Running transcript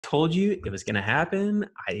told you it was going to happen.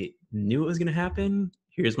 I knew it was going to happen.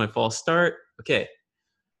 Here's my false start. Okay.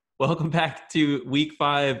 Welcome back to week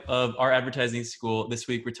 5 of our advertising school. This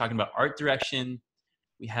week, we're talking about art direction.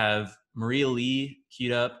 We have Maria Lee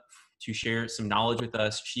queued up to share some knowledge with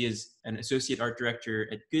us. She is an associate art director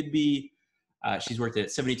at Goodby. She's worked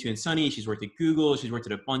at 72 and Sunny. She's worked at Google. She's worked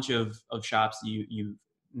at a bunch of shops you've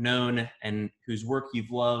known and whose work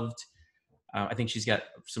you've loved. I think she's got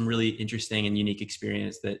some really interesting and unique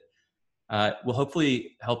experience that will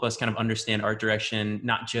hopefully help us kind of understand art direction,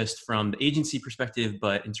 not just from the agency perspective,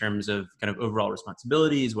 but in terms of kind of overall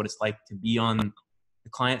responsibilities, what it's like to be on the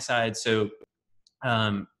client side. So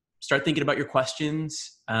start thinking about your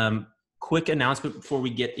questions. Quick announcement before we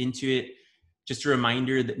get into it. Just a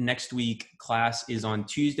reminder that next week class is on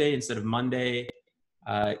Tuesday instead of Monday.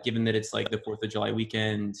 Given that it's like the 4th of July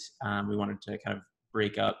weekend, we wanted to kind of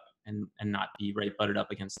break up and not be right butted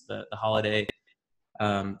up against the holiday.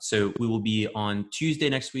 So we will be on Tuesday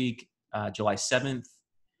next week, July 7th.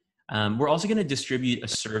 We're also going to distribute a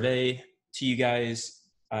survey to you guys.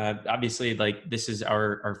 Obviously, like this is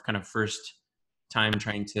our kind of first time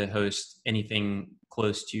trying to host anything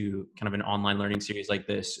close to kind of an online learning series like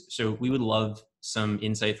this. So we would love some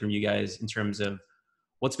insight from you guys in terms of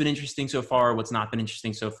what's been interesting so far, what's not been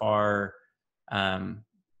interesting so far,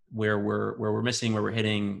 where we're missing, where we're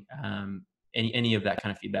hitting. Any of that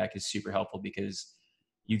kind of feedback is super helpful because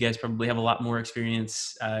you guys probably have a lot more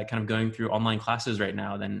experience kind of going through online classes right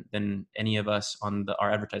now than any of us on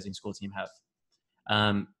our advertising school team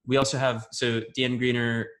have. We also have, so Dan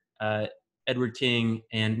Greener, Edward King,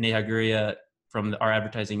 and Neha Guria from our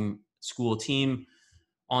advertising school team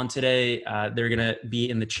on today. They're going to be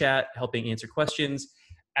in the chat helping answer questions.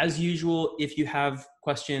 As usual, if you have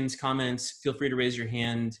questions, comments, feel free to raise your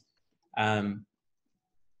hand.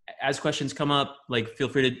 As questions come up, like feel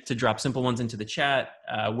free to drop simple ones into the chat.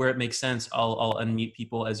 Where it makes sense, I'll unmute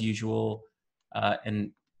people as usual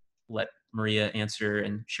and let Maria answer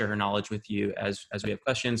and share her knowledge with you as we have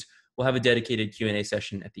questions. We'll have a dedicated Q&A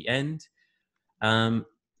session at the end. I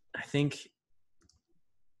think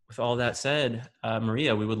with all that said,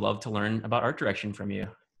 Maria, we would love to learn about art direction from you.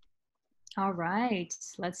 All right,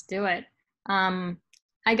 let's do it.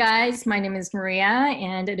 Hi guys, my name is Maria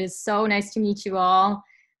and it is so nice to meet you all.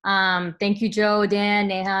 Thank you, Joe, Dan,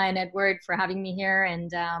 Neha, and Edward for having me here. And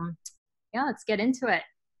yeah, let's get into it.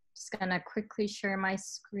 Just gonna quickly share my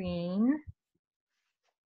screen.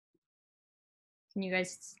 Can you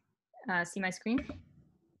guys see my screen?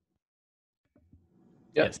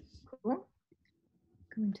 Yes. Cool.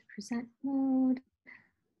 Go into present mode.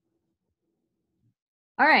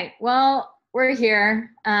 All right, well, we're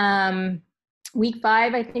here. Week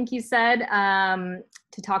 5, I think you said,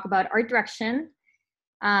 to talk about art direction.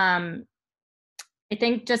 I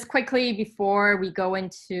think just quickly before we go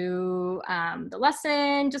into the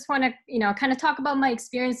lesson, just want to, kind of talk about my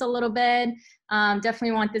experience a little bit.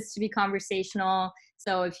 Definitely want this to be conversational.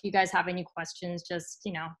 So if you guys have any questions, just,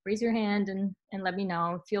 raise your hand and let me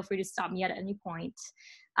know. Feel free to stop me at any point.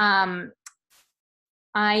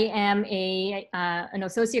 I am an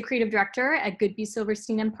associate creative director at Goodby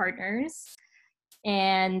Silverstein and Partners.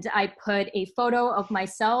 And I put a photo of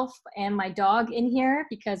myself and my dog in here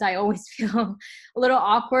because I always feel a little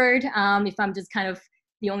awkward if I'm just kind of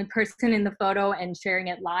the only person in the photo and sharing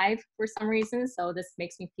it live for some reason. So this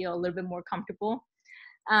makes me feel a little bit more comfortable.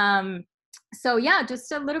 So yeah,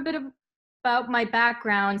 just a little bit about my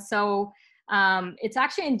background. So it's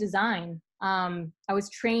actually in design. I was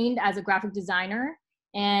trained as a graphic designer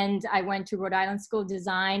and I went to Rhode Island School of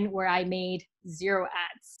Design where I made 0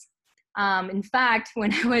 ads. In fact,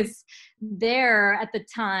 when I was there at the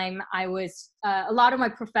time, I was, a lot of my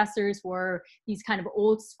professors were these kind of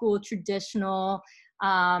old school traditional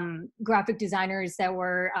graphic designers that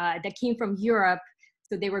were, that came from Europe.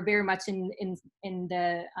 So they were very much in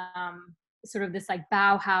the sort of this like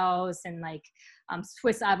Bauhaus and like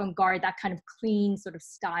Swiss avant-garde, that kind of clean sort of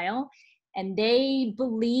style. And they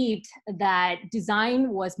believed that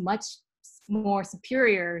design was much more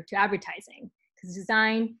superior to advertising because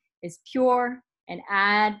design is pure and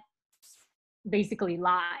ads basically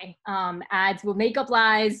lie. Ads will make up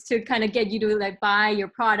lies to kind of get you to like buy your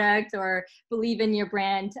product or believe in your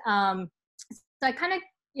brand. So I kind of,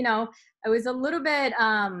 I was a little bit,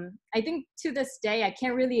 I think to this day, I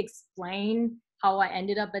can't really explain how I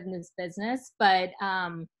ended up in this business, but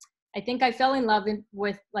I think I fell in love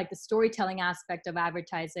with like the storytelling aspect of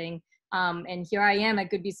advertising. And here I am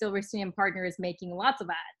at Goodby Silverstein and Partners making lots of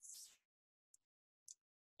ads.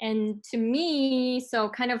 And to me, so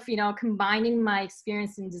kind of, combining my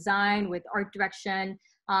experience in design with art direction,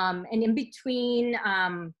 and in between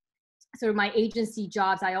So my agency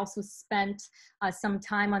jobs, I also spent some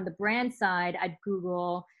time on the brand side at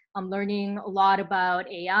Google. I'm learning a lot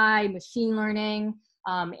about AI, machine learning,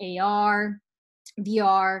 AR,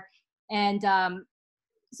 VR. And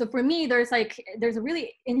so for me, there's a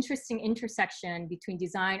really interesting intersection between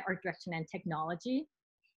design, art direction, and technology.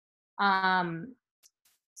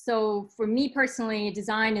 So for me personally,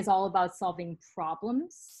 design is all about solving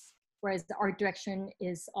problems, whereas the art direction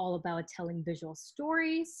is all about telling visual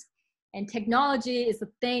stories. And technology is the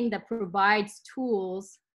thing that provides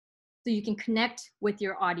tools so you can connect with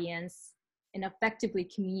your audience and effectively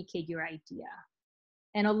communicate your idea.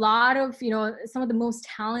 And a lot of, some of the most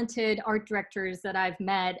talented art directors that I've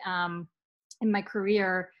met in my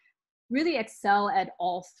career really excel at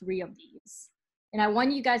all three of these. And I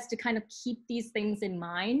want you guys to kind of keep these things in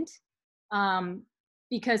mind,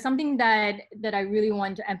 because something that I really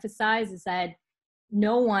want to emphasize is that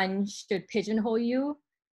no one should pigeonhole you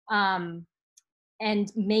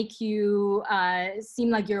and make you seem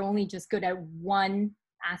like you're only just good at one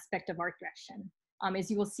aspect of art direction.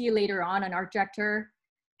 As you will see later on, an art director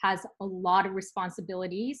has a lot of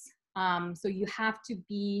responsibilities. So you have to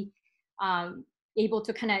be able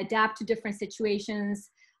to kind of adapt to different situations,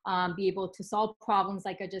 be able to solve problems,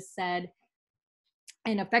 like I just said,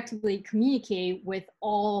 and effectively communicate with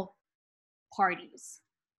all parties.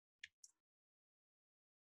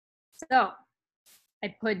 So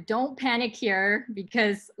I put don't panic here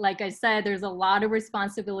because, like I said, there's a lot of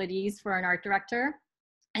responsibilities for an art director.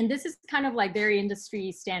 And this is kind of like very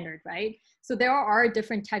industry standard, right? So there are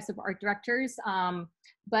different types of art directors,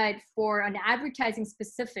 but for an advertising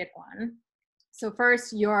specific one, so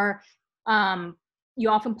first you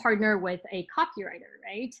often partner with a copywriter,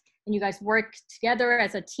 right? And you guys work together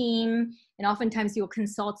as a team, and oftentimes you'll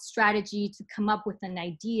consult strategy to come up with an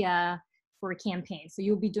idea for a campaign. So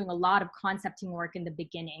you'll be doing a lot of concepting work in the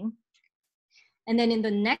beginning. And then in the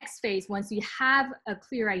next phase, once you have a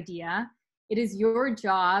clear idea, it is your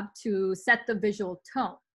job to set the visual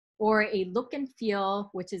tone, or a look and feel,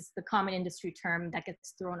 which is the common industry term that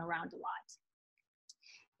gets thrown around a lot.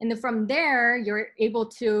 And then from there, you're able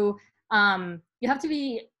to, you have to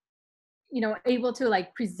be, able to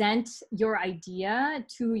like present your idea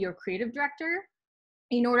to your creative director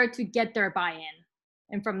in order to get their buy-in.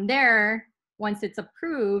 And from there, once it's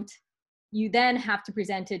approved, you then have to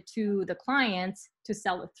present it to the client to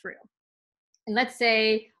sell it through. And let's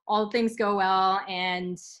say all things go well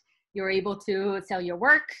and you're able to sell your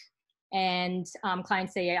work, and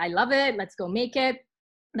clients say, I love it, let's go make it.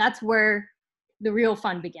 That's where the real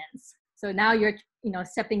fun begins. So now you're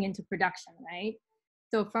stepping into production, right?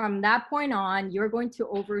 So from that point on, you're going to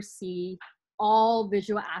oversee all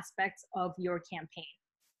visual aspects of your campaign.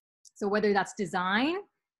 So whether that's design,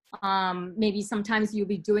 maybe sometimes you'll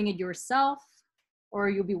be doing it yourself, or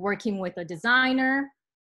you'll be working with a designer.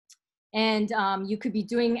 And you could be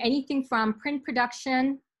doing anything from print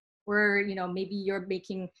production, where maybe you're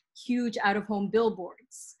making huge out-of-home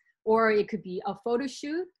billboards, or it could be a photo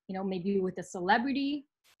shoot, maybe with a celebrity.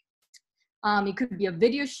 It could be a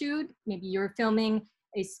video shoot. Maybe you're filming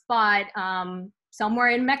a spot somewhere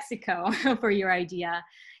in Mexico for your idea.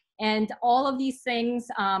 And all of these things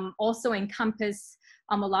also encompass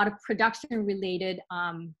a lot of production-related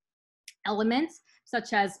elements,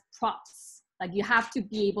 such as props. Like you have to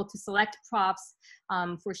be able to select props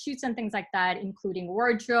for shoots and things like that, including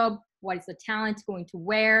wardrobe, what is the talent going to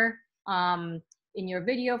wear. In your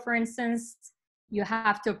video, for instance, you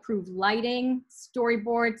have to approve lighting,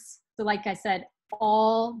 storyboards. So like I said,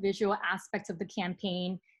 all visual aspects of the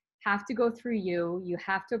campaign have to go through you. You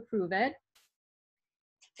have to approve it.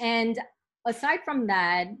 And aside from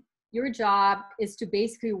that, your job is to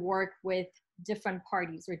basically work with different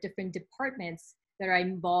parties or different departments that are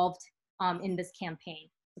involved in this campaign.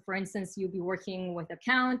 So for instance, you'll be working with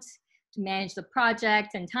account to manage the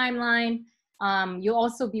project and timeline. You'll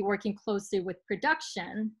also be working closely with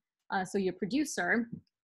production, so your producer,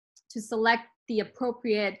 to select the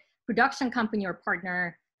appropriate production company or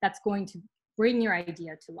partner that's going to bring your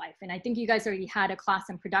idea to life. And I think you guys already had a class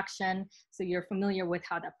in production, so you're familiar with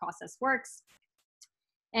how that process works.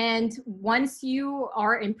 And once you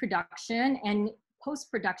are in production and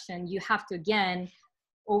post-production, you have to, again,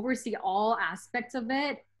 oversee all aspects of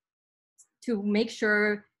it to make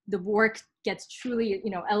sure the work gets truly,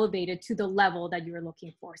 elevated to the level that you're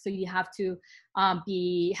looking for. So you have to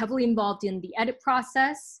be heavily involved in the edit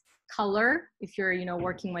process, color, if you're,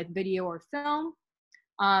 working with video or film,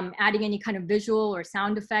 adding any kind of visual or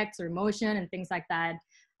sound effects or motion and things like that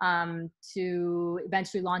to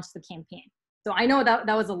eventually launch the campaign. So I know that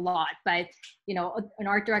was a lot, but an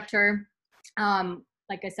art director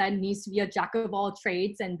like I said, needs to be a jack of all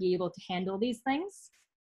trades and be able to handle these things.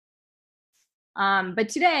 But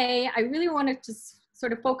today, I really want to just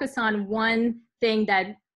sort of focus on one thing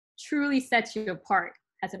that truly sets you apart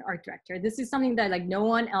as an art director. This is something that like no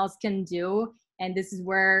one else can do. And this is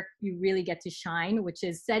where you really get to shine, which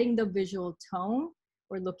is setting the visual tone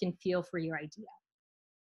or look and feel for your idea.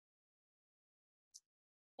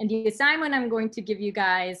 And the assignment I'm going to give you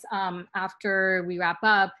guys after we wrap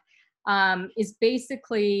up is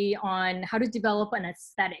basically on how to develop an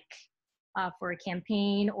aesthetic for a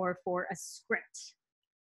campaign or for a script.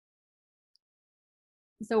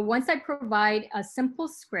 So once I provide a simple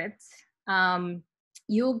script,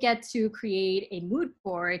 you'll get to create a mood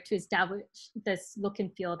board to establish this look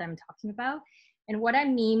and feel that I'm talking about. And what I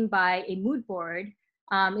mean by a mood board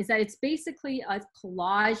is that it's basically a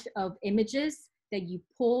collage of images that you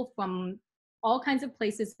pull from all kinds of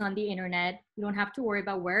places on the internet. You don't have to worry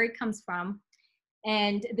about where it comes from.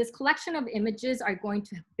 And this collection of images are going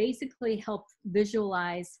to basically help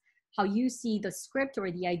visualize how you see the script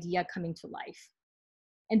or the idea coming to life.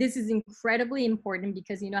 And this is incredibly important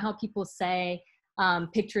because you know how people say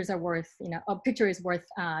pictures are worth, a picture is worth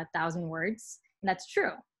 1,000 words. And that's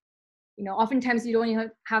true. Oftentimes you don't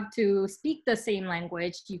even have to speak the same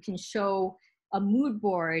language. You can show a mood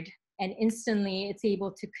board and instantly it's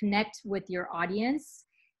able to connect with your audience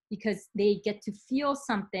because they get to feel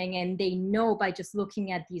something and they know by just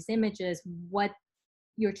looking at these images what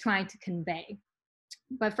you're trying to convey.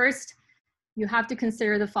 But first, you have to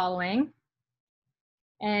consider the following.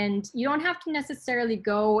 And you don't have to necessarily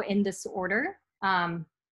go in this order.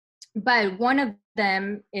 But one of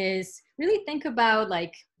them is really think about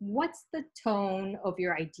like, what's the tone of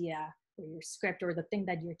your idea or your script or the thing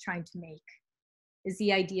that you're trying to make? Is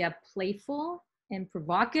the idea playful and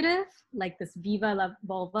provocative, like this Viva la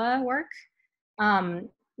Vulva work?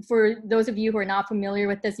 For those of you who are not familiar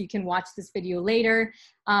with this, you can watch this video later.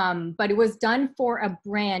 But it was done for a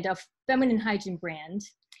brand, a feminine hygiene brand.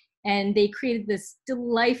 And they created this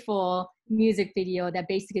delightful music video that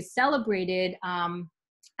basically celebrated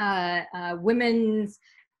women's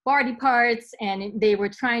body parts. And they were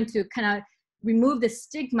trying to kind of remove the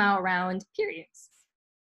stigma around periods.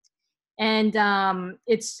 And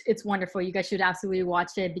it's wonderful. You guys should absolutely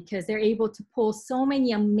watch it because they're able to pull so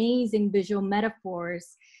many amazing visual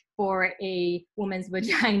metaphors for a woman's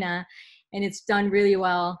vagina, and it's done really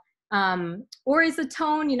well. Or is the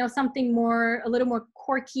tone, something more, a little more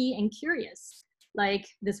quirky and curious, like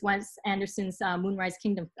this Wes Anderson's Moonrise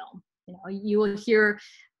Kingdom film. You will hear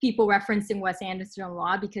people referencing Wes Anderson a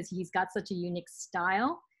lot because he's got such a unique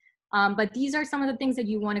style. But these are some of the things that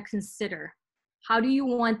you want to consider. How do you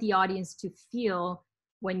want the audience to feel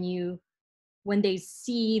when they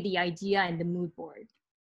see the idea and the mood board?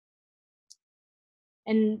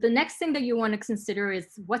 And the next thing that you want to consider is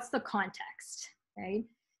what's the context, right?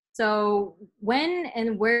 So when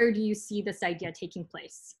and where do you see this idea taking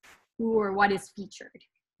place? Who or what is featured?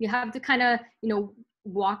 You have to kind of,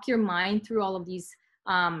 walk your mind through all of these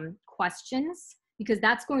questions because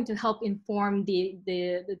that's going to help inform the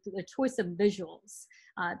choice of visuals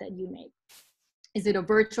that you make. Is it a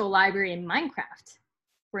virtual library in Minecraft?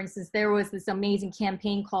 For instance, there was this amazing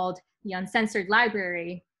campaign called the Uncensored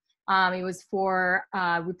Library. It was for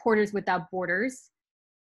Reporters Without Borders.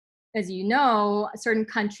 As you know, certain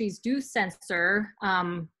countries do censor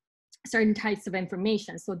certain types of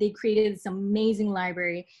information. So they created this amazing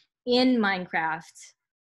library in Minecraft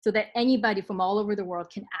so that anybody from all over the world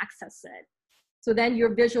can access it. So then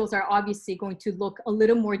your visuals are obviously going to look a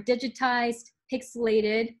little more digitized,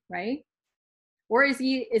 pixelated, right? Or is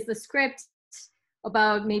the script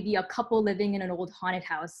about maybe a couple living in an old haunted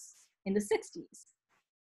house in the 60s?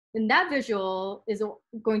 Then that visual is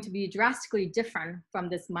going to be drastically different from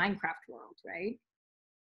this Minecraft world, right?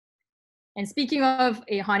 And speaking of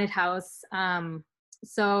a haunted house,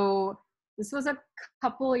 so this was a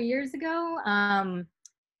couple of years ago.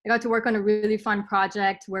 I got to work on a really fun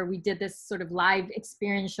project where we did this sort of live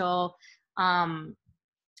experiential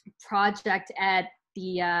project at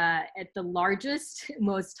the largest,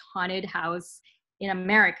 most haunted house in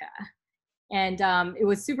America. And it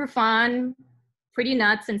was super fun, pretty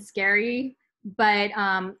nuts and scary. But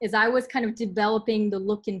as I was kind of developing the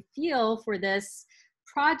look and feel for this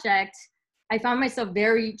project, I found myself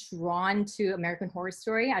very drawn to American Horror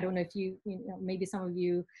Story. I don't know if maybe some of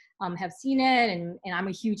you have seen it, and I'm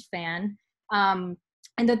a huge fan. And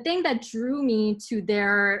the thing that drew me to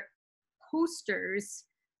their posters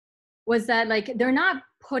was that like they're not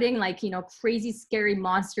putting like crazy scary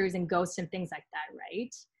monsters and ghosts and things like that,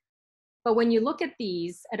 right? But when you look at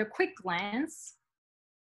these at a quick glance,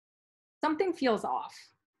 something feels off.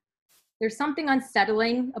 There's something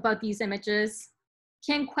unsettling about these images.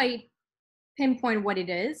 Can't quite pinpoint what it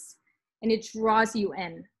is, and it draws you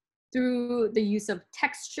in through the use of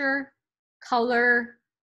texture, color,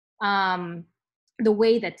 the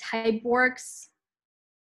way the type works.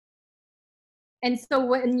 And so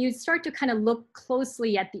when you start to kind of look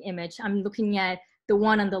closely at the image, I'm looking at the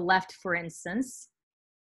one on the left, for instance,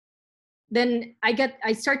 then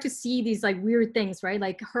I start to see these like weird things, right?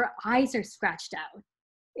 Like her eyes are scratched out.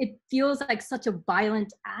 It feels like such a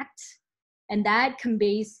violent act, and that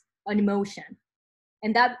conveys an emotion.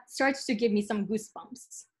 And that starts to give me some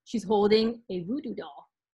goosebumps. She's holding a voodoo doll.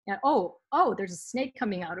 And oh, there's a snake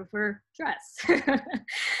coming out of her dress.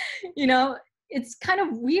 You know, it's kind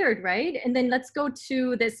of weird, right? And then let's go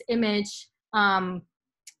to this image,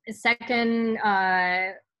 second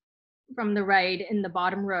from the right in the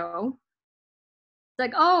bottom row. It's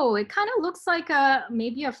like, oh, it kind of looks like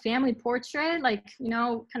maybe a family portrait, like, you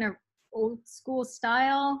know, kind of old school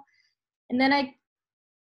style. And then I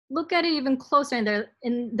look at it even closer,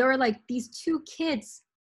 and there are like these two kids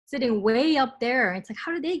sitting way up there. It's like,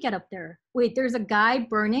 how did they get up there? Wait, there's a guy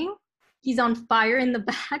burning. He's on fire in the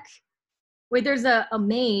back. Wait, there's a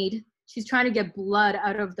maid. She's trying to get blood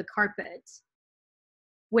out of the carpet.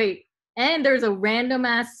 Wait, and there's a random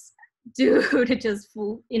ass dude just,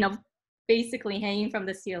 you know, basically hanging from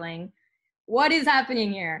the ceiling. What is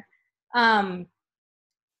happening here?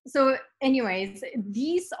 So anyways,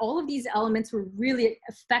 all of these elements were really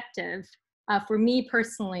effective for me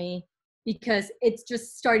personally, because it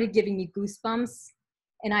just started giving me goosebumps,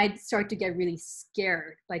 and I'd start to get really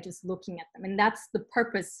scared by just looking at them. And that's the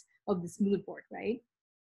purpose of this mood board, right?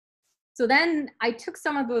 So then I took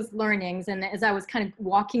some of those learnings, and as I was kind of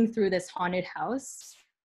walking through this haunted house,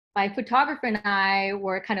 my photographer and I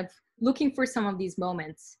were kind of looking for some of these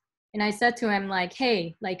moments. And I said to him, like,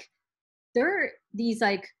 hey, like, there are these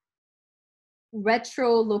like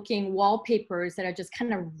retro looking wallpapers that are just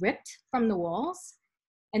kind of ripped from the walls.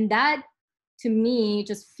 And that to me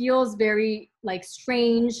just feels very like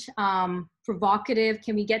strange, provocative.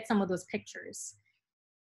 Can we get some of those pictures?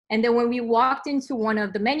 And then when we walked into one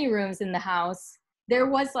of the many rooms in the house, there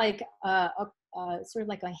was like a sort of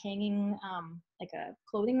like a hanging, like a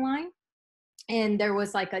clothing line. And there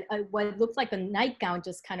was like what looked like a nightgown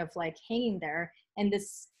just kind of like hanging there. And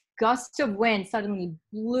this gust of wind suddenly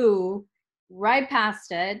blew right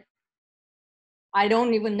past it. I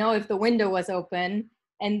don't even know if the window was open.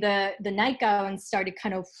 And the nightgown started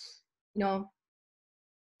kind of, you know,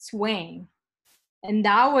 swaying. And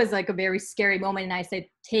that was like a very scary moment. And I said,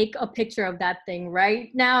 take a picture of that thing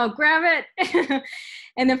right now, grab it.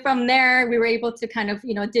 And then from there, we were able to kind of,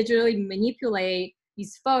 you know, digitally manipulate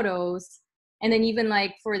these photos. And then even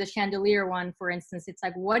like for the chandelier one, for instance, it's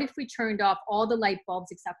like, what if we turned off all the light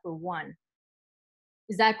bulbs except for one?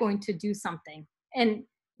 Is that going to do something? And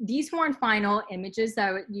these weren't final images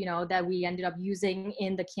that, you know, that we ended up using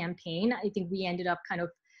in the campaign. I think we ended up kind of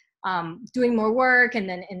doing more work and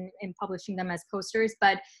then and publishing them as posters.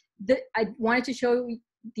 But I wanted to show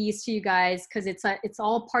these to you guys because it's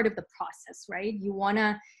all part of the process, right? You want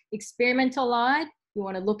to experiment a lot. You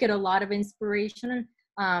want to look at a lot of inspiration,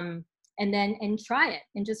 and try it,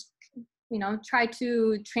 and just, you know, try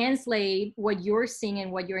to translate what you're seeing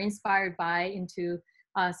and what you're inspired by into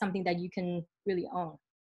something that you can really own.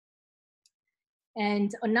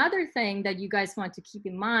 And another thing that you guys want to keep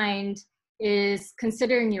in mind is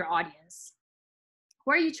considering your audience.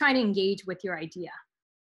 Who are you trying to engage with your idea?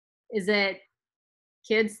 Is it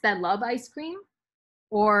kids that love ice cream,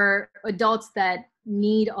 or adults that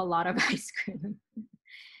need a lot of ice cream?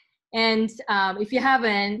 And if you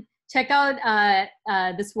haven't, check out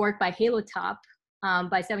this work by Halo Top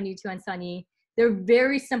by 72 and Sunny. They're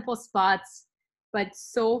very simple spots, but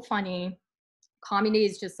so funny. Comedy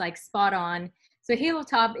is just like spot on. So Halo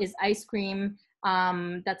Top is ice cream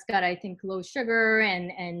that's got, I think, low sugar and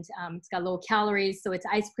it's got low calories. So it's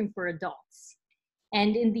ice cream for adults.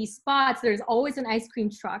 And in these spots, there's always an ice cream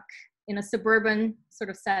truck in a suburban sort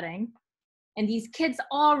of setting. And these kids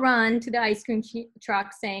all run to the ice cream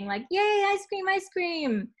truck saying like, yay, ice cream, ice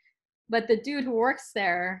cream. But the dude who works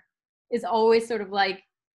there is always sort of like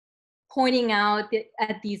pointing out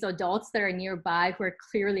at these adults that are nearby who are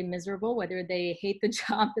clearly miserable, whether they hate the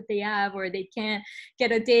job that they have or they can't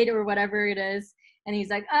get a date or whatever it is. And he's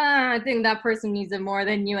like, I think that person needs it more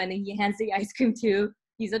than you. And then he hands the ice cream to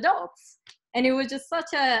these adults. And it was just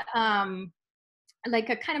such a, like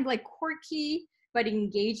a kind of like quirky but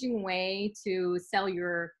engaging way to sell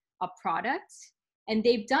your product. And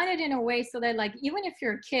they've done it in a way so that, like, even if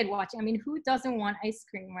you're a kid watching, I mean, who doesn't want ice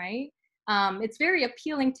cream, right? It's very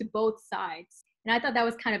appealing to both sides. And I thought that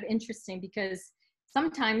was kind of interesting because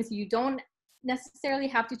sometimes you don't necessarily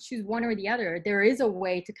have to choose one or the other. There is a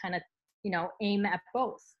way to kind of, aim at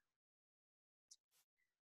both.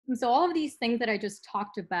 And so all of these things that I just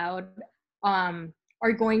talked about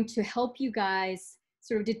are going to help you guys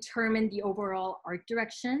sort of determine the overall art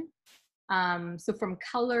direction. So from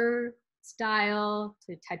color, style,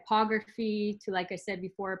 to typography, to, like I said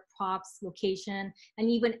before, props, location, and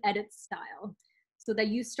even edit style, so that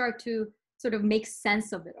you start to sort of make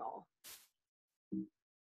sense of it all.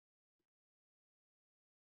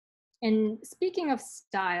 And speaking of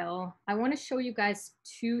style, I want to show you guys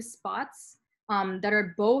two spots that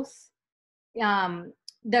are both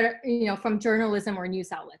that are, from journalism or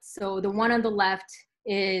news outlets. So the one on the left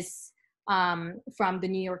is from the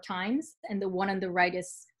New York Times, and the one on the right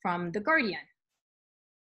is from The Guardian.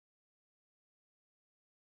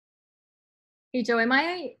 Hey, Joe, am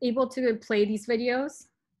I able to play these videos?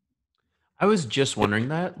 I was just wondering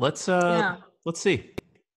that. Let's see.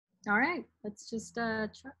 All right, let's just try.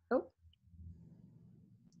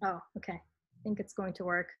 Oh, okay. I think it's going to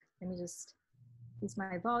work. Let me just use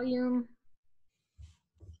my volume.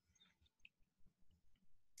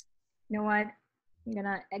 You know what? I'm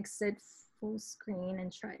gonna exit full screen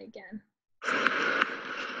and try it again.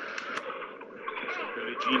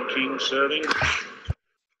 Billie Jean King serving.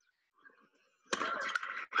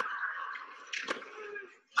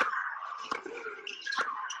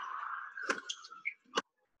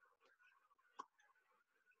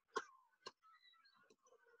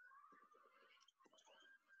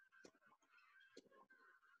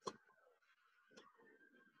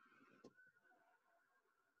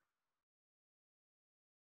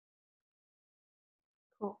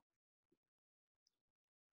 Cool.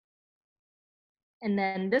 And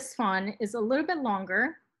then this one is a little bit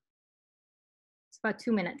longer. It's about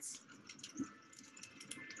 2 minutes.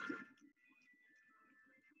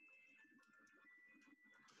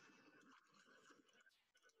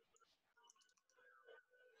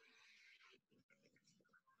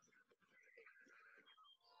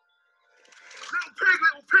 Little pig,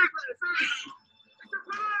 little pig!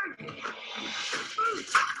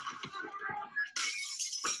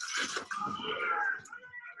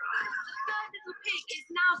 Little pig is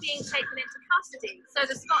now being taken into custody, so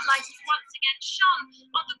the spotlight is once again shone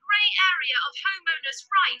on the grey area of homeowners'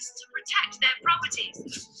 rights to protect their properties.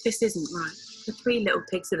 This isn't right. The 3 little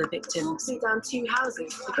pigs are the victims. Took down 2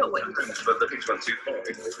 houses. We've got what you want. But the pigs went too far.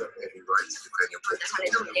 They don't have any right to defend your property.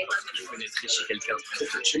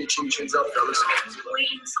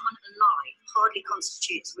 Bringing someone alive hardly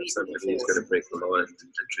constitutes reasonable Somebody's force. going to break the law and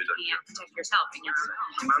intrude on You have to protect yourself in your own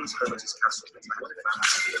home. A man's home at his castle.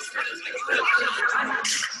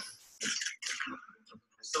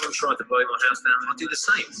 Someone tried to blow my house down, I'll do the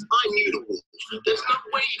same. I knew the wolf. There's no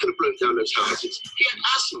way he could have blown down those houses. He had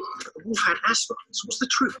asthma. The wolf had asthma. So what's the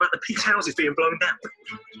truth about the pigs' houses being blown down?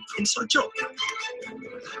 Inside job.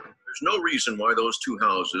 There's no reason why those 2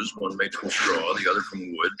 houses, one made from straw, the other from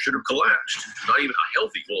wood, should have collapsed. Not even a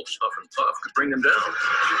healthy wolf's huff and puff could bring them down.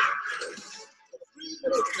 3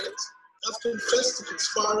 little pigs have confessed to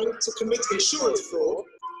conspiring to commit insurance fraud,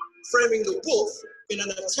 framing the wolf in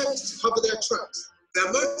an attempt to cover their tracks. Their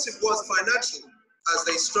motive was financial, as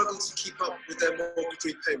they struggled to keep up with their mortgage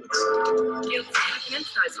repayments. Guilty. You can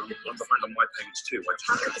emphasize on the I'm behind on my payments too.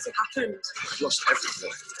 How could this have happened? I've lost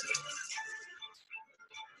everything.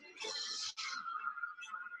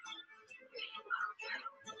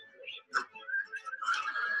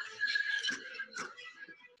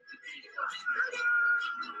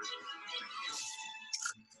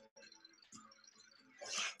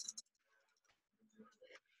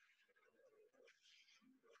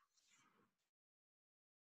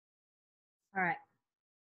 All right.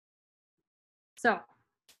 So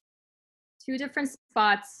 2 different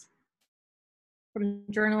spots from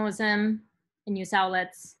journalism and news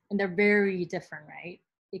outlets, and they're very different, right?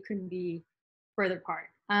 They couldn't be further apart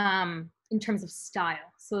in terms of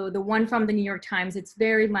style. So the one from the New York Times, it's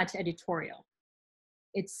very much editorial.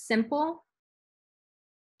 It's simple,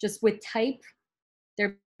 just with type,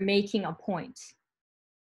 they're making a point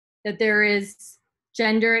that there is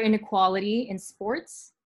gender inequality in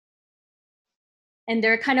sports, and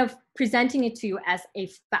they're kind of presenting it to you as a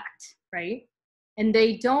fact, right? And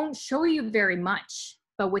they don't show you very much,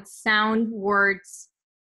 but with sound, words,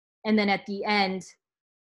 and then at the end,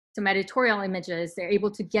 some editorial images, they're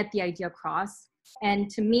able to get the idea across. And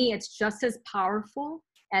to me, it's just as powerful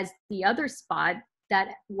as the other spot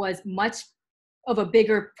that was much of a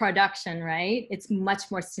bigger production, right? It's much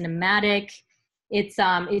more cinematic.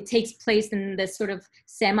 It takes place in this sort of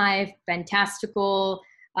semi-fantastical,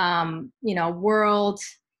 world.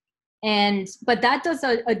 But that does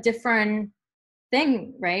a different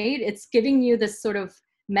thing, right? It's giving you this sort of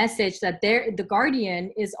message that the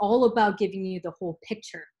Guardian is all about giving you the whole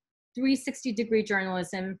picture. 360-degree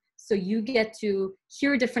journalism, so you get to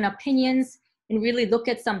hear different opinions and really look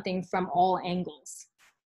at something from all angles.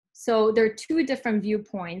 So there are two different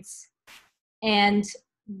viewpoints, and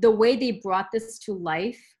the way they brought this to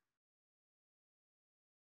life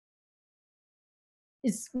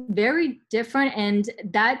is very different, and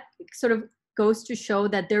that sort of goes to show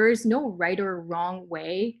that there is no right or wrong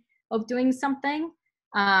way of doing something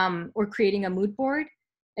or creating a mood board,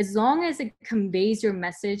 as long as it conveys your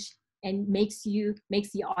message and makes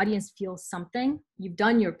the audience feel something. You've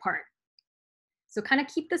done your part. So kind of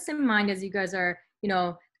keep this in mind as you guys are,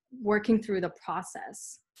 working through the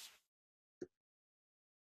process.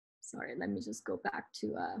 Sorry, let me just go back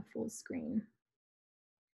to full screen.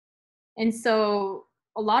 And so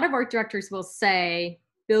a lot of art directors will say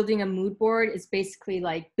building a mood board is basically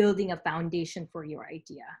like building a foundation for your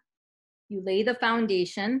idea. You lay the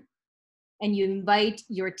foundation and you invite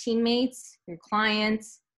your teammates, your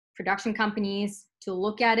clients, production companies to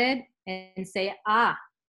look at it and say, I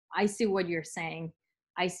see what you're saying.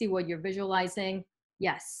 I see what you're visualizing.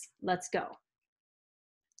 Yes, let's go.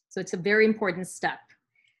 So it's a very important step.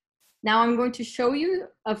 Now I'm going to show you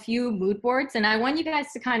a few mood boards, and I want you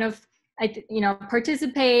guys to kind of,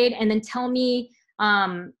 participate and then tell me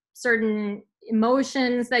certain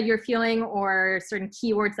emotions that you're feeling or certain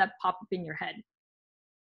keywords that pop up in your head.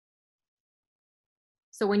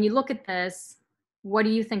 So when you look at this, what do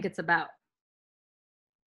you think it's about?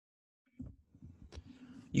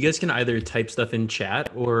 You guys can either type stuff in chat,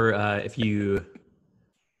 or if you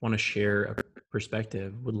want to share a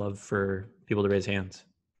perspective, would love for people to raise hands.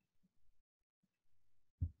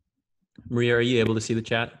 Maria, are you able to see the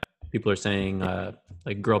chat? People are saying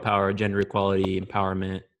like girl power, gender equality,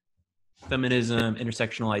 empowerment, feminism,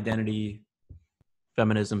 intersectional identity,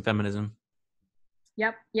 feminism.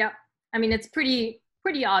 Yep. I mean, it's pretty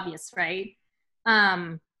obvious, right?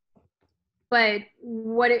 But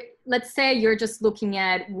let's say you're just looking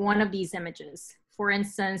at one of these images. For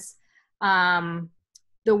instance,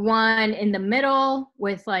 the one in the middle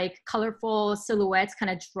with like colorful silhouettes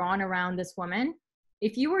kind of drawn around this woman.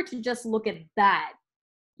 If you were to just look at that,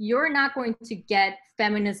 you're not going to get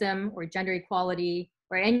feminism or gender equality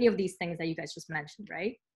or any of these things that you guys just mentioned,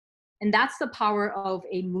 right? And that's the power of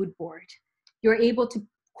a mood board. You're able to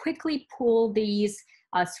quickly pull these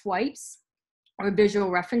swipes or visual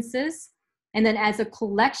references, and then as a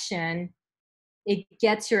collection, it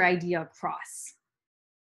gets your idea across.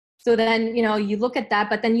 So then, you look at that,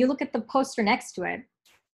 but then you look at the poster next to it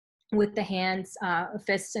with the hands,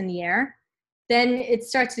 fists in the air. Then it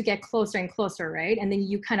starts to get closer and closer, right? And then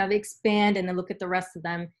you kind of expand and then look at the rest of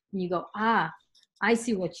them and you go, I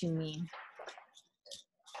see what you mean.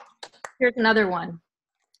 Here's another one.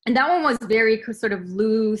 And that one was very sort of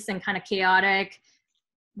loose and kind of chaotic.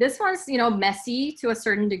 This one's, messy to a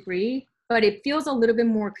certain degree, but it feels a little bit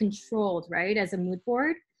more controlled, right? As a mood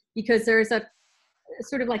board, because there's a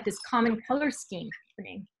sort of like this common color scheme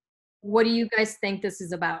happening. What do you guys think this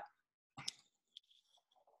is about?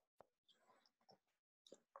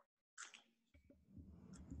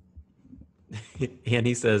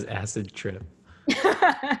 Annie says acid trip.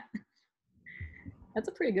 That's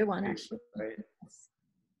a pretty good one, actually. Right.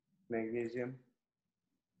 Magnesium.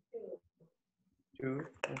 2.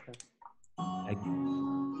 Okay.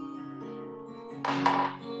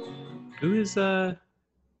 Who is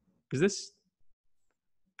this?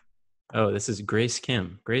 Oh, this is Grace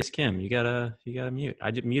Kim. Grace Kim, you gotta mute. I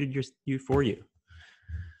just muted you for you.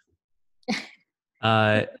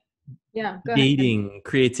 Yeah, go dating, ahead.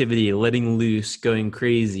 creativity, letting loose, going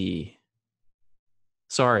crazy.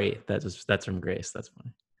 Sorry, that's from Grace. That's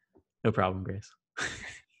funny. No problem, Grace.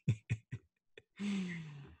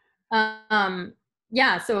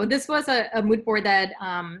 Yeah, so this was a mood board that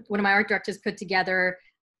one of my art directors put together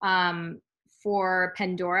for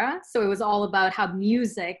Pandora. So it was all about how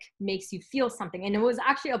music makes you feel something. And it was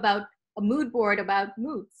actually about a mood board about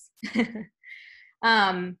moods.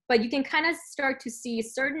 But you can kind of start to see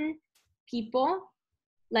certain people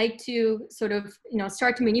like to sort of,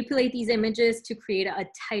 start to manipulate these images to create a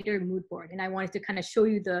tighter mood board. And I wanted to kind of show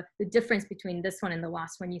you the difference between this one and the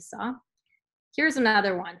last one you saw. Here's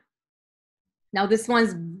another one. Now this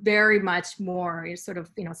one's very much more sort of,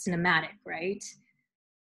 cinematic, right?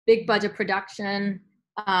 Big budget production.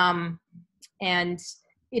 And,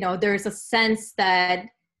 there's a sense that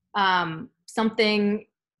something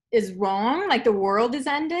is wrong, like the world is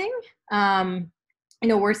ending.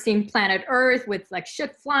 We're seeing planet Earth with like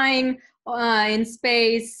shit flying in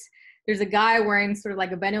space. There's a guy wearing sort of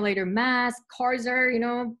like a ventilator mask. Cars are,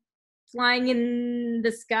 flying in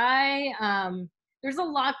the sky. There's a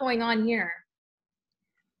lot going on here.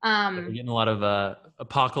 We're getting a lot of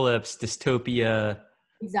apocalypse, dystopia.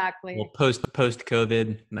 Exactly. Well, post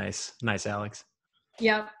COVID. Nice, Alex.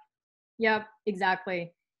 Yep,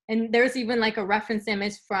 exactly. And there's even like a reference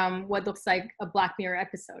image from what looks like a Black Mirror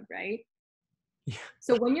episode, right? Yeah.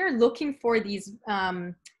 So when you're looking for these,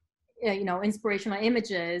 inspirational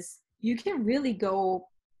images, you can really go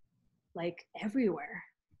like everywhere.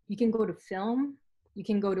 You can go to film. You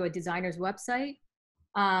can go to a designer's website.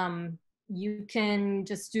 You can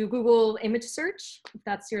just do Google image search if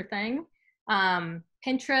that's your thing.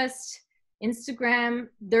 Pinterest, Instagram,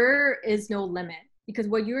 there is no limit, because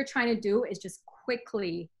what you're trying to do is just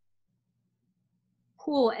quickly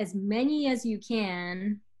pull as many as you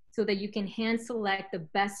can so that you can hand select the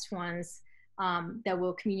best ones that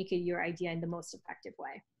will communicate your idea in the most effective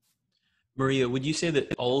way. Maria, would you say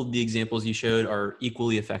that all of the examples you showed are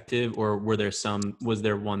equally effective, or was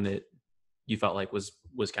there one that you felt like was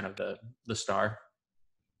kind of the star?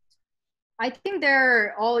 I think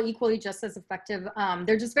they're all equally just as effective.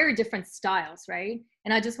 They're just very different styles, right?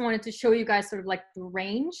 And I just wanted to show you guys sort of like the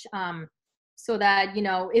range, so that,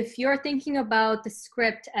 if you're thinking about the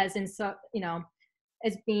script as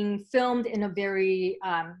as being filmed in a very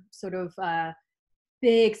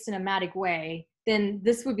big cinematic way, then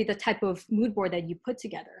this would be the type of mood board that you put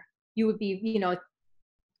together. You would be,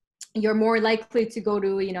 you're more likely to go to,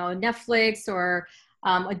 Netflix or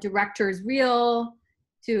a director's reel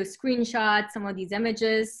to screenshot some of these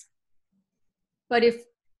images. But if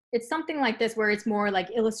it's something like this, where it's more like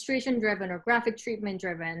illustration driven or graphic treatment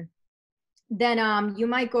driven, then you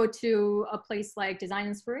might go to a place like Design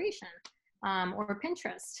Inspiration or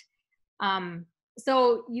Pinterest.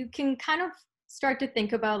 So you can kind of start to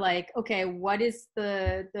think about like, okay, what is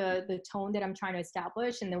the tone that I'm trying to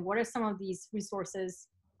establish? And then what are some of these resources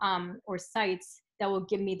or sites that will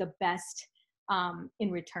give me the best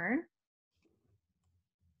in return?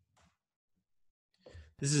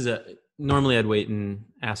 This is normally I'd wait and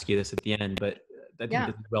ask you this at the end, but I think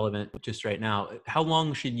it's relevant just right now. How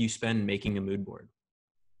long should you spend making a mood board?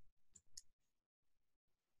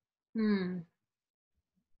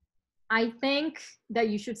 I think that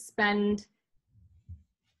you should spend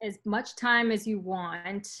as much time as you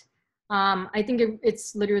want. I think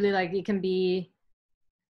it's literally like, it can be,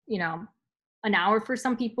 an hour for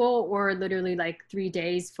some people, or literally like 3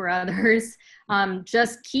 days for others.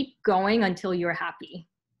 Just keep going until you're happy.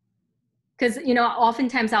 Because,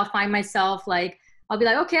 oftentimes I'll find myself like, I'll be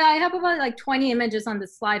like, okay, I have about like 20 images on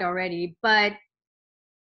this slide already, but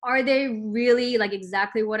are they really like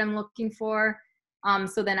exactly what I'm looking for?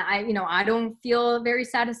 So then I don't feel very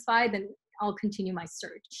satisfied, then I'll continue my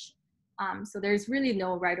search. So there's really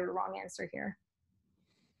no right or wrong answer here.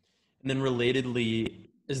 And then relatedly,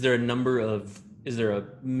 is there a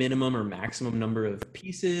minimum or maximum number of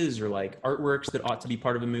pieces or like artworks that ought to be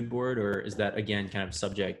part of a mood board, or is that again kind of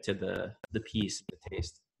subject to the piece, the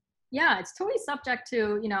taste? Yeah, it's totally subject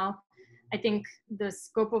to, I think the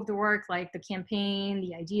scope of the work, like the campaign,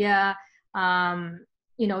 the idea.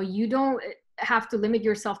 You don't have to limit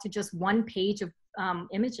yourself to just one page of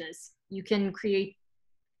images. You can create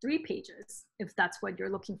 3 pages if that's what you're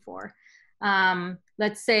looking for.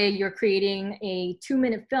 Let's say you're creating a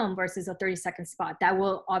 2-minute film versus a 30-second spot. That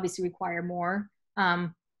will obviously require more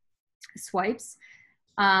swipes.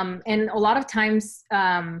 And a lot of times,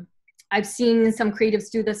 I've seen some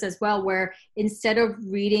creatives do this as well, where instead of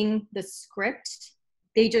reading the script,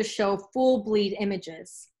 they just show full bleed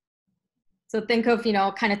images. So think of,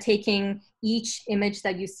 kind of taking each image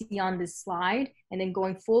that you see on this slide and then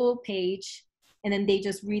going full page, and then they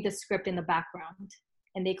just read the script in the background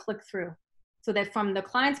and they click through. So that from the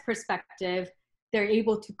client's perspective, they're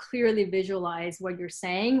able to clearly visualize what you're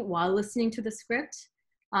saying while listening to the script,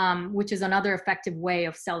 which is another effective way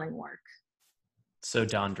of selling work. So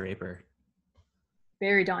Don Draper.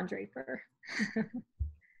 Very Don Draper.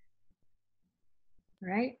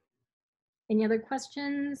 Right. Any other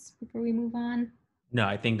questions before we move on? No,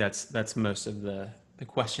 I think that's most of the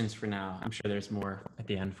questions for now. I'm sure there's more at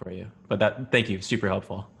the end for you, but thank you. Super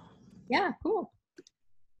helpful. Yeah, cool.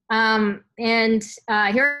 And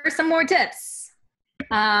here are some more tips.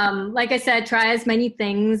 Like I said, try as many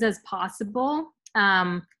things as possible.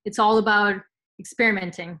 It's all about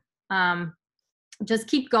experimenting. Just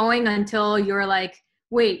keep going until you're like,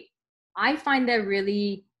 wait, I find that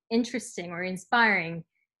really interesting or inspiring.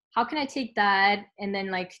 How can I take that and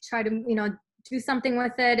then like try to, do something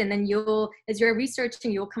with it? And then as you're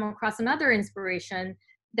researching, you'll come across another inspiration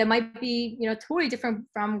that might be, totally different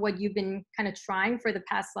from what you've been kind of trying for the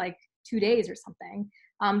past like 2 days or something.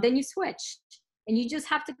 Then you switch. And you just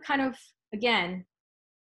have to kind of, again,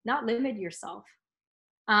 not limit yourself,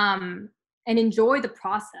 and enjoy the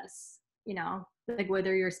process, you know, like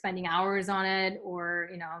whether you're spending hours on it or,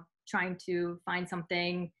 you know, trying to find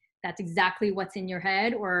something that's exactly what's in your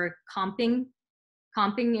head, or comping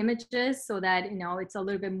images so that, you know, it's a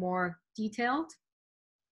little bit more detailed.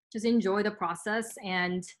 Just enjoy the process,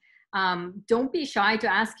 and don't be shy to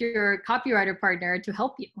ask your copywriter partner to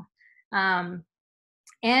help you.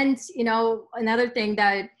 And, you know, another thing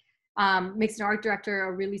that makes an art director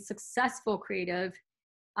a really successful creative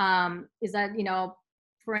is that, you know,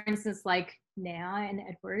 for instance, like Naya and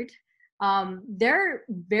Edward, they're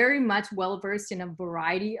very much well-versed in a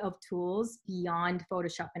variety of tools beyond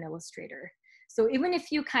Photoshop and Illustrator. So even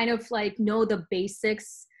if you kind of like know the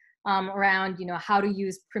basics around, you know, how to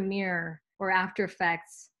use Premiere or After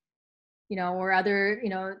Effects, you know, or other, you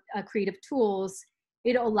know, creative tools,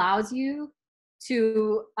 it allows you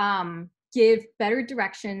to give better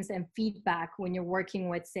directions and feedback when you're working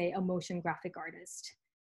with, say, a motion graphic artist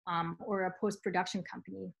or a post-production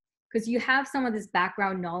company, because you have some of this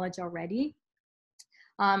background knowledge already.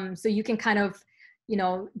 So you can kind of, you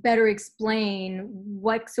know, better explain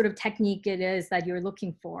what sort of technique it is that you're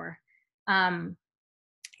looking for. And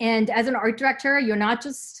as an art director, you're not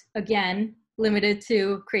just, again, limited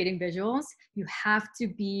to creating visuals. You have to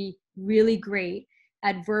be really great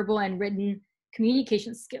at verbal and written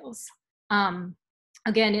communication skills.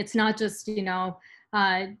 Again, it's not just, you know,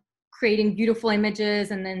 creating beautiful images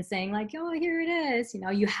and then saying like, oh, here it is. You know,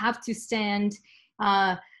 you have to stand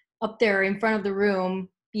up there in front of the room,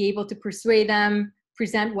 be able to persuade them,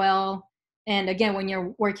 present well. And again, when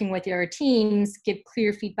you're working with your teams, give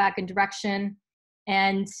clear feedback and direction.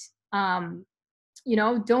 And, you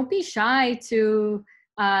know, don't be shy to,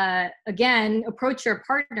 again, approach your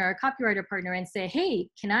partner, copywriter partner, and say, hey,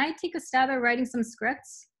 can I take a stab at writing some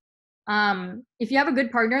scripts? If you have a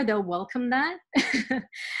good partner, they'll welcome that.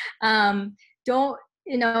 Don't,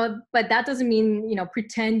 you know, but that doesn't mean, you know,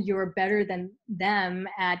 pretend you're better than them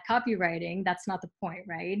at copywriting. That's not the point,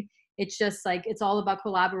 right? It's just like, it's all about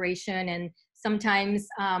collaboration. And sometimes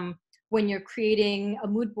when you're creating a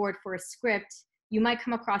mood board for a script, you might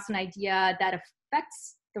come across an idea that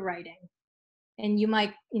affects the writing. And you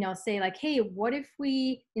might, you know, say like, hey, what if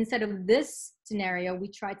we, instead of this scenario, we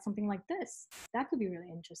tried something like this? That could be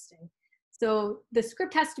really interesting. So the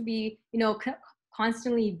script has to be, you know,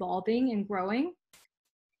 constantly evolving and growing.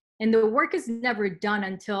 And the work is never done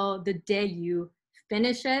until the day you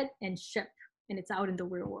finish it and ship and it's out in the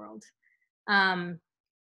real world.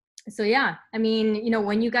 So yeah, I mean, you know,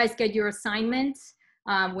 when you guys get your assignment,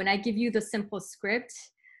 when I give you the simple script,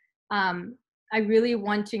 I really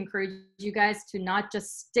want to encourage you guys to not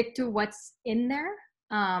just stick to what's in there.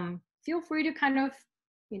 Feel free to kind of,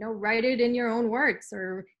 you know, write it in your own words,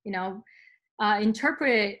 or, you know,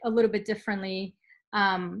 interpret it a little bit differently.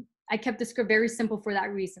 I kept the script very simple for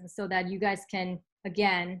that reason, so that you guys can,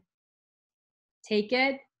 again, take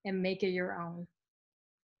it and make it your own.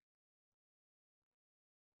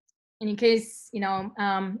 And in case, you know,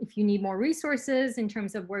 if you need more resources in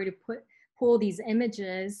terms of where to pull these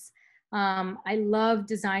images, I love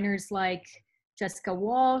designers like Jessica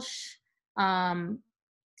Walsh,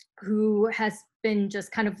 who has been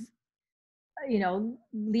just kind of, you know,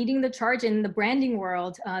 leading the charge in the branding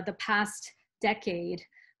world the past decade.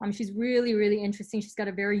 She's really, really interesting. She's got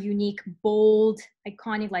a very unique, bold,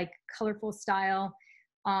 iconic, like colorful style.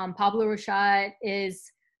 Pablo Rochat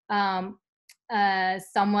is someone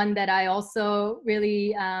that I also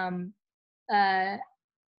really, I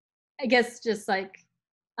guess, just like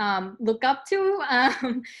look up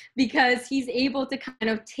to, because he's able to kind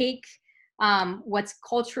of take what's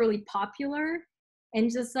culturally popular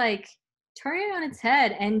and just like turn it on its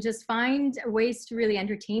head and just find ways to really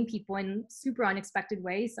entertain people in super unexpected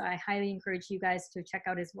ways. So I highly encourage you guys to check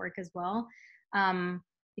out his work as well.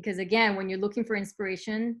 Because again, when you're looking for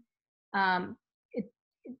inspiration, it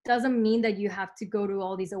doesn't mean that you have to go to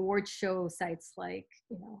all these award show sites like,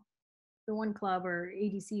 you know, the One Club or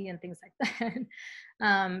ADC and things like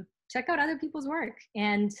that. Check out other people's work,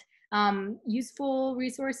 and useful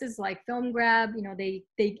resources like Film Grab. You know, they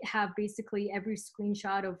have basically every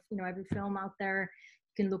screenshot of, you know, every film out there.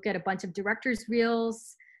 You can look at a bunch of directors'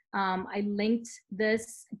 reels. I linked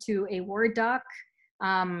this to a Word doc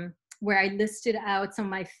where I listed out some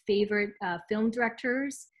of my favorite film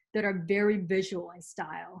directors that are very visual in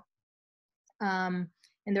style.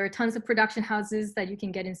 And there are tons of production houses that you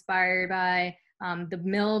can get inspired by. The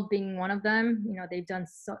Mill being one of them. You know, they've done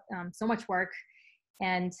so much work.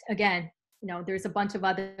 And again, you know, there's a bunch of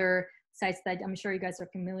other sites that I'm sure you guys are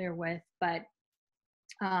familiar with, but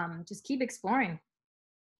just keep exploring.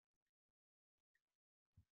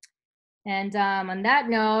 And on that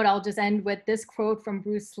note, I'll just end with this quote from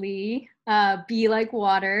Bruce Lee, be like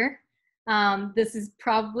water. This is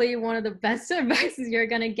probably one of the best advices you're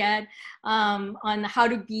gonna get on how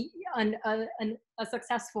to be a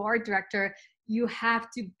successful art director. You have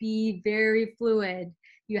to be very fluid.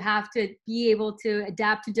 You have to be able to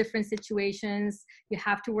adapt to different situations. You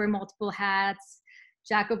have to wear multiple hats,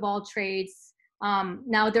 jack of all trades.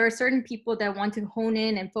 Now, there are certain people that want to hone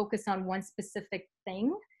in and focus on one specific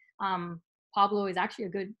thing. Pablo is actually a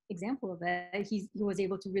good example of it. He was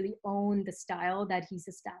able to really own the style that he's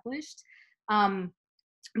established.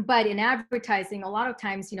 But in advertising, a lot of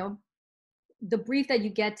times, you know, the brief that you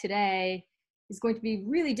get today is going to be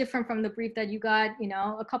really different from the brief that you got, you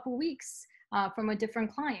know, a couple weeks from a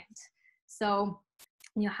different client. So,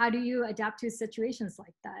 you know, how do you adapt to situations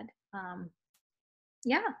like that?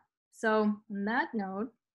 Yeah. So on that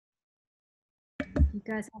note, if you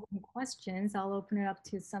guys have any questions, I'll open it up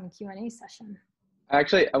to some Q&A session.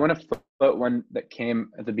 Actually, I want to put one that came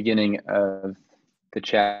at the beginning of the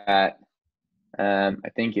chat. I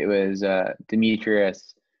think it was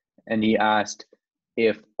Demetrius, and he asked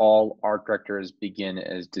if all art directors begin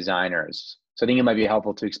as designers. So I think it might be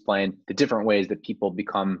helpful to explain the different ways that people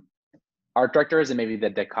become art directors, and maybe the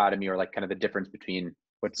dichotomy, or like kind of the difference between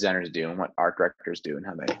what designers do and what art directors do and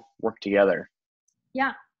how they work together.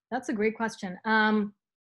 Yeah, that's a great question.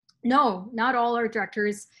 No, not all art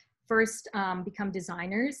directors first become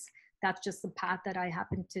designers. That's just the path that I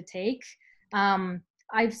happen to take.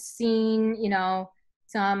 I've seen, you know,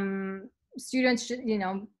 some students, you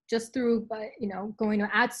know, just through, you know, going to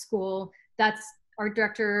art school, that's art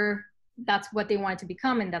director, that's what they wanted to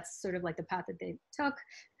become, and that's sort of like the path that they took.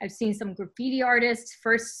 I've seen some graffiti artists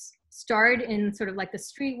first start in sort of like the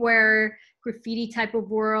streetwear graffiti type of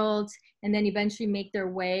world, and then eventually make their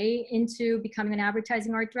way into becoming an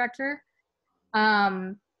advertising art director.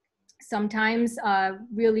 Sometimes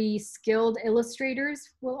really skilled illustrators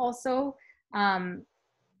will also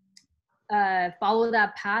follow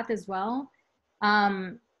that path as well.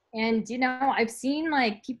 And, you know, I've seen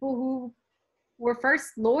like people who were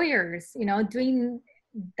first lawyers, you know, doing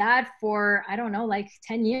that for, I don't know, like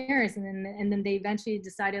 10 years. And then they eventually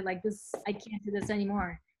decided like this, I can't do this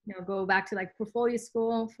anymore. You know, go back to like portfolio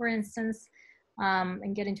school, for instance,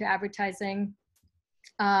 and get into advertising.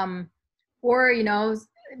 Or, you know,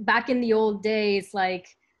 back in the old days, like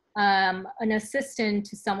an assistant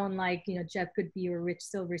to someone like, you know, Jeff Goodby or Rich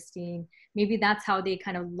Silverstein, maybe that's how they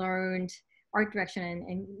kind of learned art direction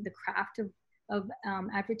and the craft of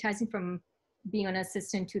advertising, from being an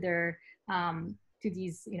assistant to their to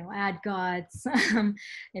these, you know, ad gods.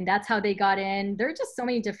 And that's how they got in. There are just so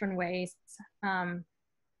many different ways.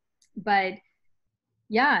 But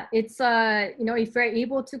yeah, it's you know, if you're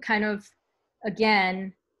able to kind of,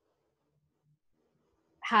 again,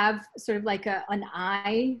 have sort of like an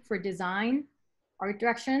eye for design, art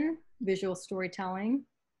direction, visual storytelling,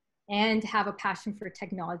 and have a passion for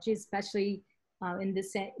technology, especially in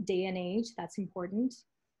this day and age, that's important.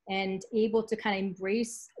 And able to kind of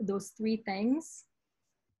embrace those three things.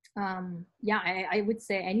 Yeah, I would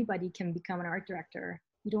say anybody can become an art director.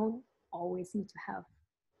 You don't always need to have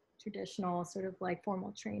traditional sort of like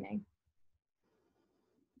formal training.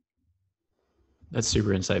 That's super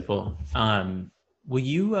insightful. Will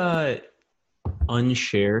you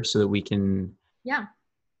unshare so that we can? Yeah.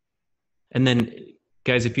 And then,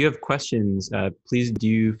 guys, if you have questions, please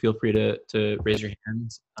do feel free to raise your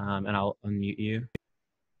hands, and I'll unmute you.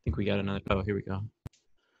 I think we got another. Oh, here we go.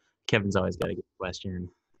 Kevin's always got a good question.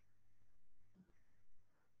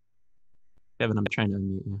 Kevin, I'm trying to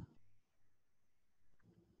unmute you.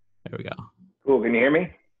 There we go. Cool. Can you hear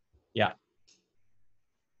me? Yeah.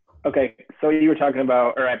 Okay. So you were talking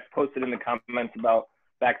about, or I posted in the comments about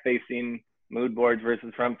back-facing mood boards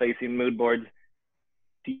versus front-facing mood boards.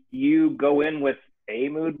 Do you go in with a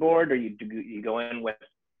mood board, or you go in with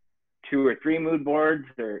 2 or 3 mood boards,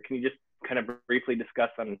 or can you just kind of briefly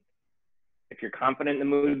discuss on if you're confident in the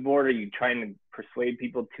mood board? Are you trying to persuade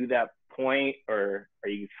people to that point, or are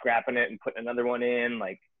you scrapping it and putting another one in?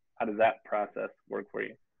 Like, how does that process work for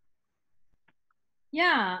you?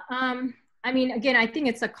 Yeah, I mean, again, I think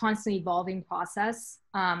it's a constantly evolving process.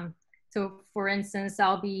 So for instance,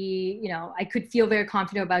 I'll be, you know, I could feel very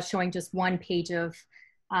confident about showing just one page of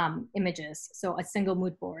images, so a single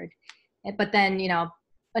mood board. But then, you know,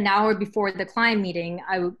 an hour before the client meeting,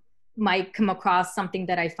 might come across something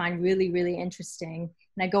that I find really, really interesting,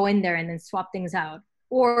 and I go in there and then swap things out,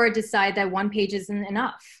 or decide that one page isn't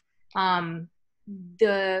enough.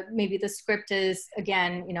 Maybe the script is,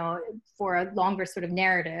 again, you know, for a longer sort of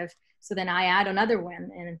narrative, so then I add another one,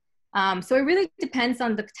 and So it really depends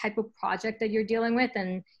on the type of project that you're dealing with,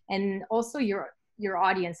 and also your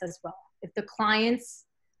audience as well. If the clients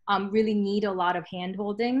really need a lot of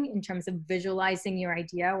hand-holding in terms of visualizing your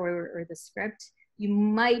idea or the script, you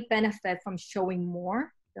might benefit from showing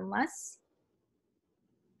more than less.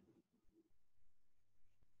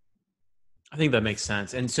 I think that makes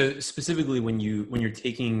sense. And so specifically when you're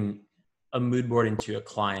taking a mood board into a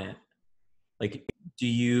client, like do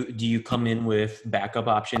you come in with backup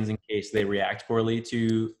options in case they react poorly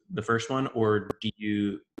to the first one, or do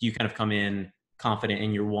you kind of come in confident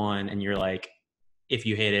in your one and you're like, if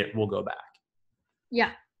you hate it, we'll go back?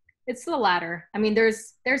 Yeah, it's the latter. I mean,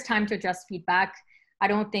 there's time to adjust feedback. I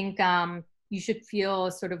don't think you should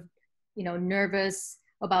feel sort of, nervous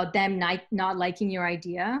about them not liking your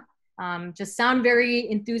idea. Just sound very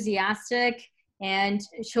enthusiastic and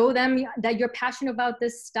show them that you're passionate about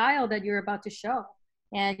this style that you're about to show.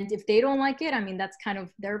 And if they don't like it, I mean, that's kind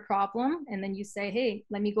of their problem. And then you say, hey,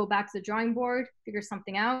 let me go back to the drawing board, figure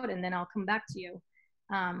something out, and then I'll come back to you.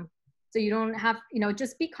 So you don't have,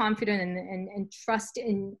 just be confident and trust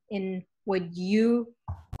in what you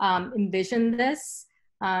envision this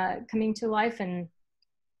coming to life. And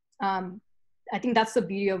I think that's the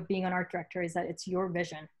beauty of being an art director, is that it's your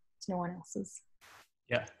vision. It's no one else's.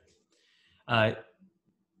 Yeah.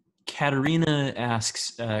 Katerina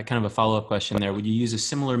asks kind of a follow-up question there. Would you use a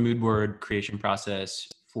similar mood board creation process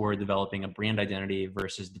for developing a brand identity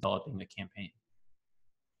versus developing a campaign?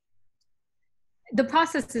 The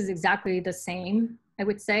process is exactly the same, I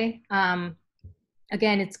would say. Again,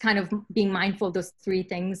 it's kind of being mindful of those three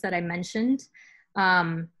things that I mentioned.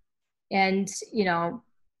 And,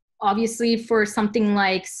 obviously for something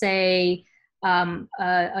like, say, a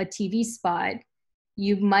TV spot,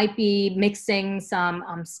 you might be mixing some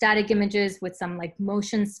static images with some like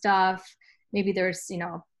motion stuff. Maybe there's,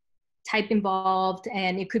 type involved,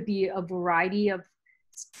 and it could be a variety of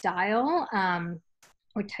style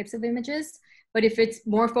or types of images. But if it's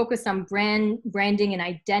more focused on branding and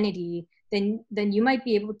identity, then you might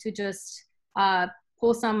be able to just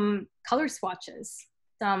pull some color swatches,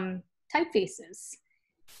 some typefaces.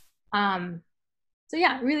 So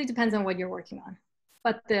yeah, it really depends on what you're working on.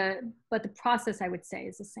 But the process, I would say,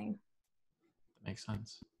 is the same. That makes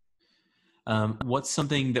sense. What's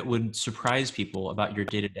something that would surprise people about your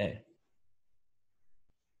day-to-day?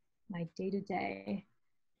 My day-to-day.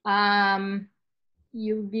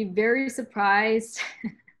 You'd be very surprised.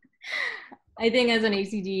 I think as an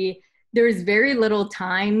ACD, there's very little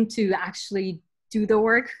time to actually do the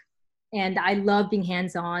work. And I love being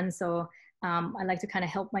hands-on. So I like to kind of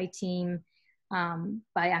help my team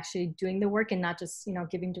by actually doing the work and not just,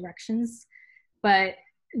 giving directions. But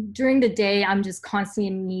during the day, I'm just constantly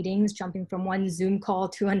in meetings, jumping from one Zoom call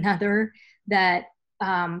to another, that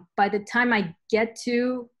by the time I get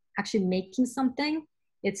to actually making something,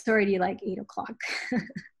 it's already like 8 o'clock.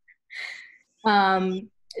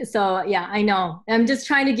 So yeah, I know. I'm just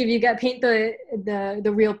trying to paint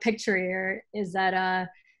the real picture here, is that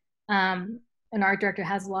an art director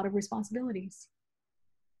has a lot of responsibilities.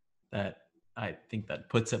 That, I think that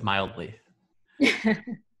puts it mildly.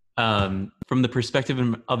 From the perspective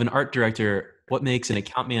of an art director, what makes an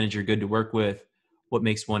account manager good to work with? What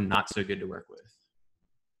makes one not so good to work with?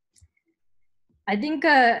 I think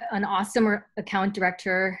an awesome account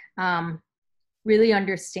director really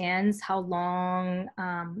understands how long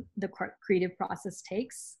the creative process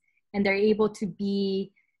takes, and they're able to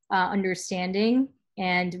be understanding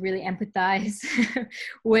and really empathize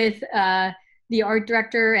with the art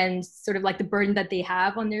director and sort of like the burden that they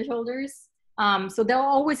have on their shoulders. So they'll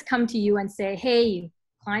always come to you and say, hey,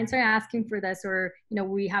 clients are asking for this, or,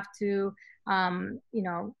 we have to,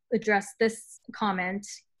 address this comment.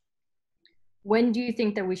 When do you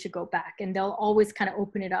think that we should go back? And they'll always kind of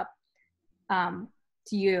open it up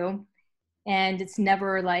to you. And it's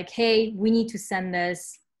never like, hey, we need to send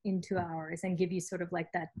this in 2 hours, and give you sort of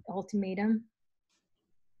like that ultimatum.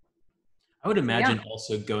 I would imagine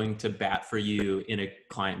also going to bat for you in a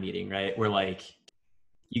client meeting, right? Where like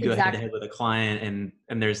you go head to head with a client,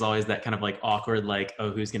 and there's always that kind of like awkward, like, oh,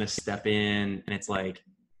 who's going to step in? And it's like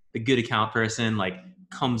the good account person like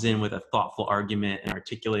comes in with a thoughtful argument and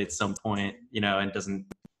articulates some point, and doesn't.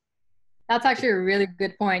 That's actually a really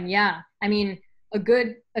good point. Yeah. I mean, a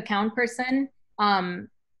good account person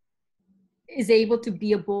is able to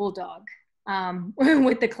be a bulldog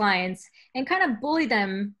with the clients and kind of bully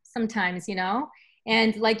them sometimes,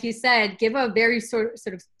 and like you said, give a very sort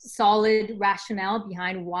of solid rationale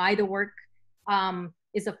behind why the work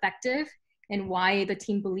is effective and why the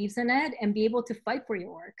team believes in it, and be able to fight for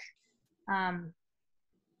your work.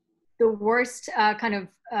 the worst kind of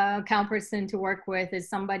account person to work with is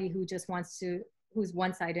somebody who just wants to, who's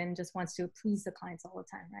one-sided and just wants to please the clients all the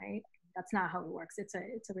time, right? That's not how it works. It's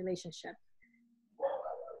a relationship.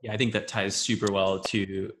 Yeah, I think that ties super well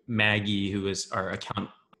to Maggie, who was our account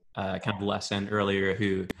kind of lesson earlier,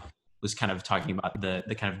 who was kind of talking about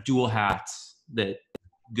the kind of dual hats that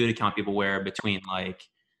good account people wear between like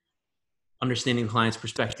understanding the client's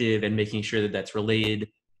perspective and making sure that that's relayed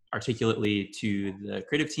articulately to the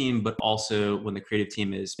creative team, but also when the creative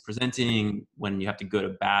team is presenting, when you have to go to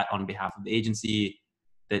bat on behalf of the agency,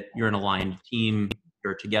 that you're an aligned team,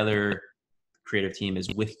 you're together, the creative team is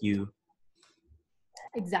with you.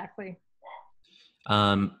 Exactly.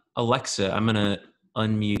 Alexa, I'm gonna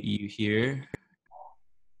unmute you here.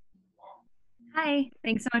 Hi,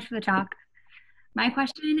 thanks so much for the talk. My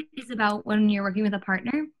question is about when you're working with a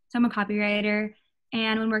partner. So I'm a copywriter,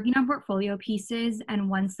 and when working on portfolio pieces, and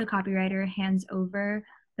once the copywriter hands over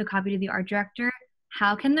the copy to the art director,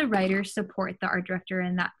 how can the writer support the art director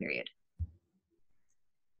in that period?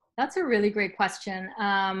 That's a really great question.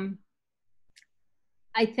 I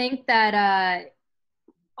think that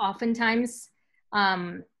oftentimes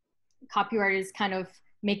copywriters kind of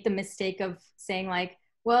make the mistake of saying like,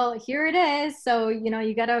 well, here it is. So, you know,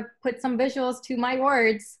 you got to put some visuals to my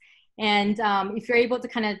words. And if you're able to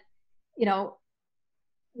kind of, you know,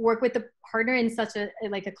 work with the partner in such a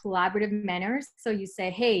collaborative manner. So you say,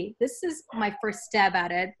 hey, this is my first stab at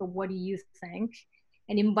it, but what do you think?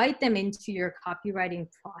 And invite them into your copywriting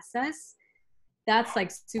process. That's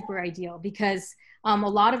like super ideal, because a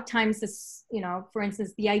lot of times this, you know, for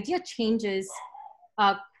instance, the idea changes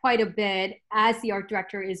quite a bit as the art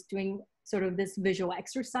director is doing sort of this visual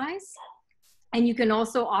exercise. And you can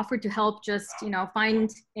also offer to help just, you know, find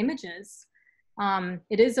images.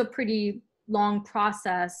 It is a pretty long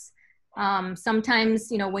process. Sometimes,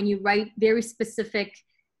 you know, when you write very specific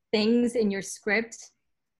things in your script,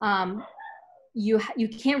 you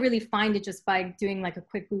can't really find it just by doing like a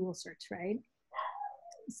quick Google search, right?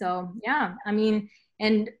 So yeah, I mean,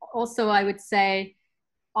 and also I would say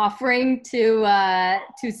offering to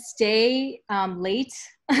stay late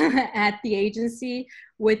at the agency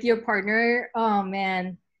with your partner. Oh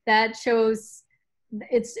man, that shows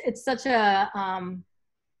it's such a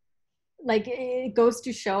like, it goes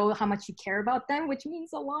to show how much you care about them, which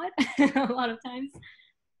means a lot a lot of times.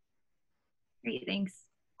 Great, thanks.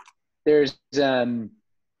 There's in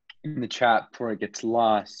the chat before it gets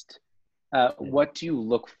lost, what do you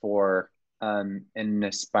look for in an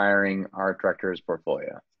aspiring art director's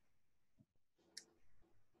portfolio?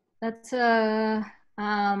 That's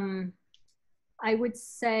I would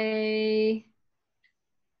say,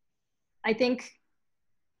 I think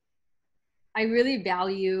I really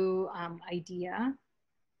value idea,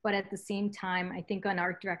 but at the same time, I think an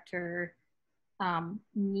art director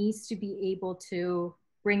needs to be able to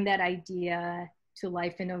bring that idea to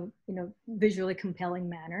life in a visually compelling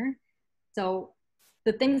manner. So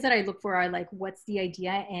the things that I look for are like, what's the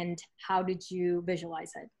idea and how did you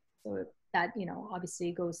visualize it? So that, you know,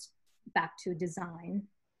 obviously goes back to design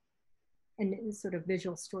and sort of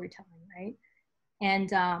visual storytelling, right?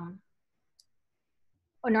 And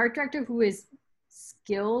an art director who is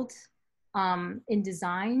skilled in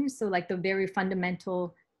design, so like the very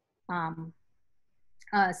fundamental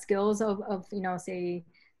skills of, you know, say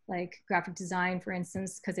like graphic design, for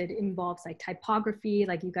instance, because it involves like typography,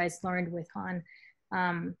 like you guys learned with Han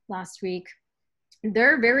last week.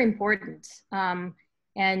 They're very important.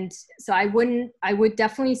 And so I would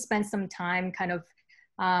definitely spend some time kind of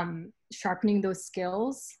sharpening those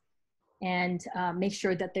skills and make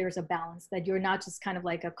sure that there's a balance, that you're not just kind of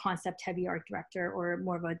like a concept heavy art director or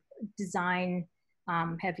more of a design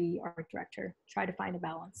heavy art director. Try to find a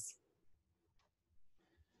balance.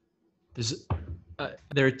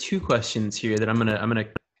 There are two questions here that I'm gonna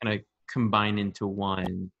kind of combine into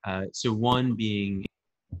one. So one being,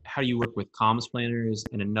 how do you work with comms planners,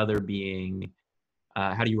 and another being,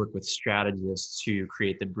 how do you work with strategists to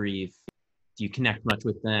create the brief? Do you connect much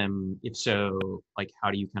with them? If so, like,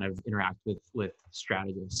 how do you kind of interact with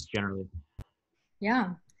strategists generally?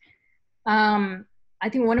 Yeah, I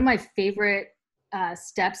think one of my favorite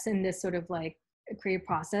steps in this sort of like creative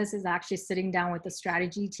process is actually sitting down with the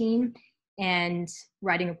strategy team and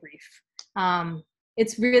writing a brief.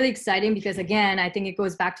 It's really exciting because, again, I think it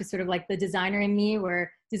goes back to sort of like the designer in me,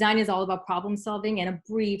 where design is all about problem solving, and a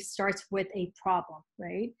brief starts with a problem,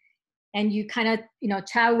 right? And you kind of, you know,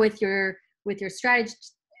 chat with your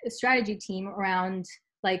strategy team around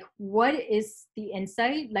like, what is the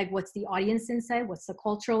insight? Like, what's the audience insight? What's the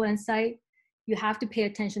cultural insight? You have to pay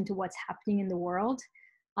attention to what's happening in the world.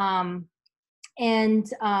 You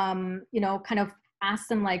know, kind of ask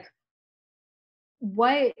them like,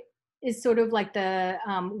 what is sort of like the,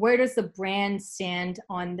 where does the brand stand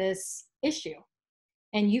on this issue?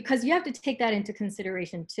 And because you have to take that into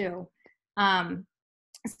consideration too.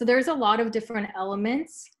 So there's a lot of different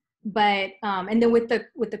elements, but and then with the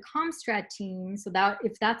comstrat team, so that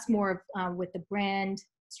if that's more with the brand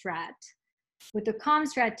strat, with the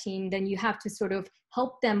comstrat team, then you have to sort of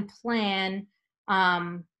help them plan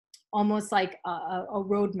almost like a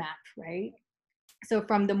roadmap, right? So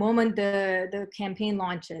from the moment the campaign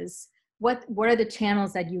launches, what are the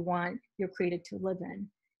channels that you want your creative to live in?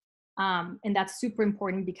 And that's super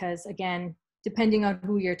important because, again, depending on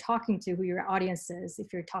who you're talking to, who your audience is,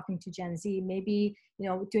 if you're talking to Gen Z, maybe, you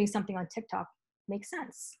know, doing something on TikTok makes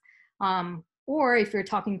sense. Or if you're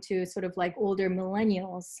talking to sort of like older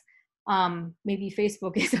millennials, maybe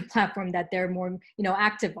Facebook is a platform that they're more, you know,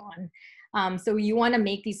 active on. So you want to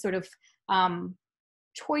make these sort of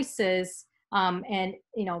choices and,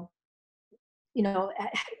 you know,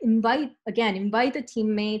 invite the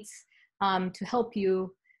teammates to help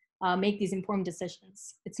you make these informed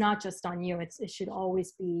decisions. It's not just on you. It should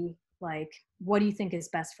always be like, what do you think is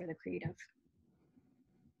best for the creative?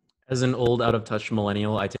 As an old, out of touch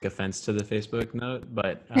millennial, I take offense to the Facebook note,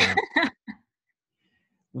 but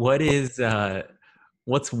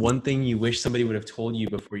what's one thing you wish somebody would have told you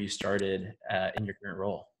before you started in your current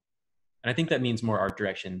role? And I think that means more art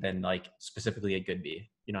direction than like specifically at Goodby.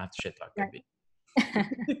 You don't have to shit talk Goodby.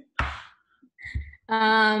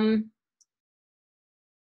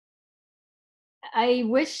 I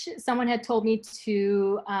wish someone had told me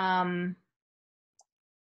to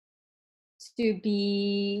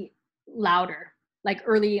be louder, like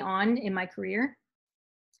early on in my career.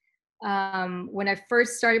 When I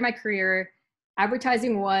first started my career,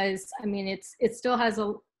 advertising was, I mean, it still has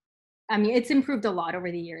it's improved a lot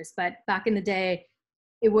over the years, but back in the day,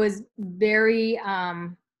 it was very,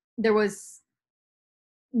 there was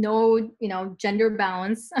no, you know, gender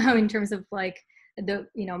balance in terms of like the,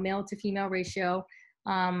 you know, male to female ratio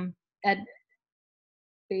at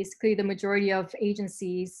basically the majority of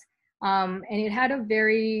agencies. And it had a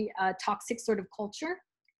very toxic sort of culture.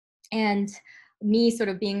 And me sort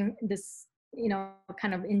of being this, you know,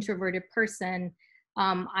 kind of introverted person,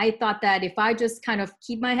 I thought that if I just kind of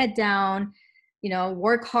keep my head down, you know,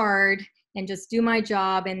 work hard and just do my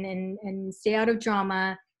job and stay out of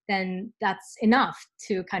drama, then that's enough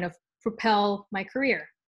to kind of propel my career.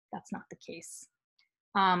 That's not the case.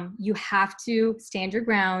 You have to stand your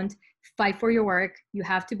ground, fight for your work. You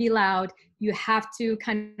have to be loud. You have to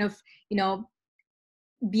kind of, you know,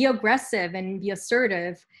 be aggressive and be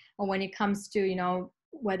assertive when it comes to, you know,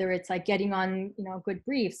 whether it's like getting on, you know, good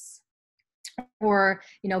briefs or,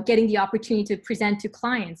 you know, getting the opportunity to present to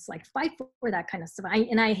clients, like fight for that kind of stuff.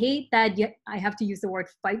 And I hate that I have to use the word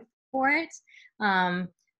fight for it.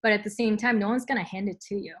 But at the same time, no one's going to hand it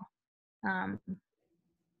to you.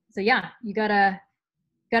 So yeah, you gotta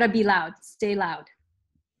be loud, stay loud.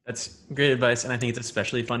 That's great advice. And I think it's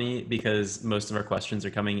especially funny because most of our questions are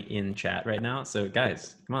coming in chat right now. So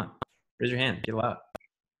guys, come on, raise your hand, get loud.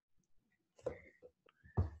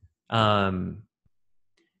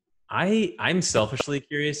 I'm selfishly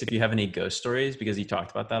curious if you have any ghost stories because you talked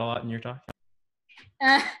about that a lot in your talk.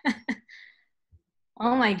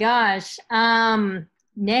 Oh my gosh.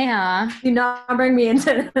 Neha. Do not bring me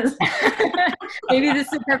into this. Maybe this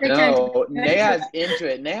is a perfect time. No, Neha's into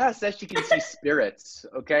it. Neha says she can see spirits.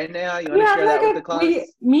 Okay, Neha, you want to share that with the class?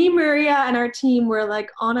 Me, Maria, and our team were like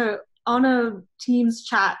on a Teams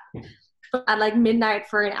chat at like midnight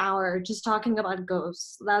for an hour, just talking about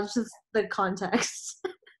ghosts. That's just the context.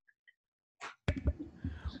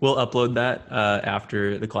 We'll upload that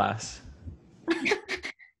after the class.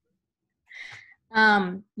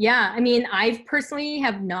 Yeah, I mean, I personally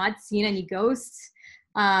have not seen any ghosts,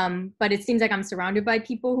 but it seems like I'm surrounded by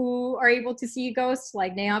people who are able to see ghosts,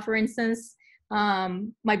 like Neha, for instance.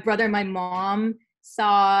 My brother and my mom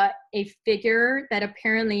saw a figure that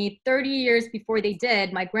apparently 30 years before they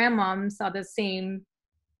did, my grandmom saw the same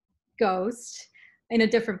ghost in a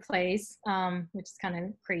different place, which is kind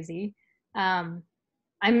of crazy. I'm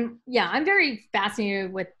very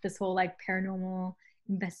fascinated with this whole like paranormal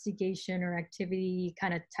investigation or activity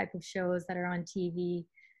kind of type of shows that are on TV.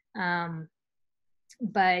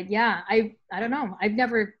 But yeah, I don't know. I've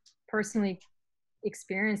never personally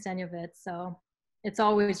experienced any of it. So it's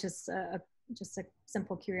always just a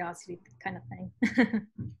simple curiosity kind of thing.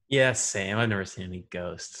 Yeah, same. I've never seen any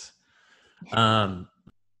ghosts.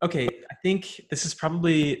 Okay, I think this is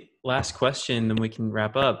probably last question, then we can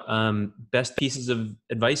wrap up. Best pieces of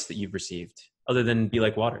advice that you've received, other than be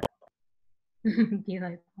like water. Be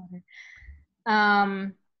like water.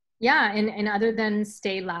 Yeah, and other than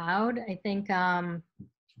stay loud, I think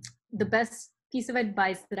the best piece of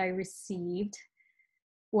advice that I received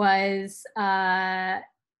was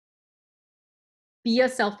be a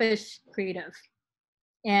selfish creative.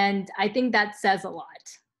 And I think that says a lot.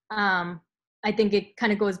 I think it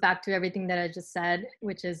kind of goes back to everything that I just said,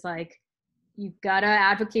 which is like, you gotta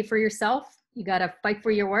advocate for yourself, you gotta fight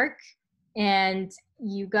for your work, and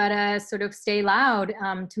you gotta sort of stay loud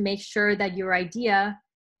to make sure that your idea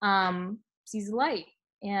sees the light.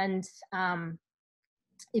 And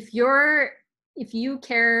if you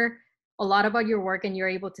care a lot about your work and you're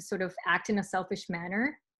able to sort of act in a selfish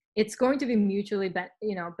manner, it's going to be mutually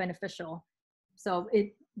beneficial. So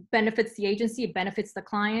it benefits the agency, it benefits the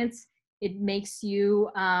clients, it makes you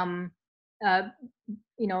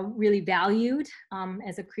really valued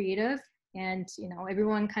as a creative, and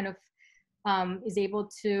everyone kind of is able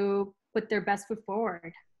to put their best foot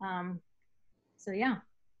forward. So yeah.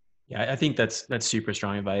 Yeah, I think that's super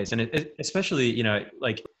strong advice, and especially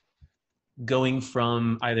like going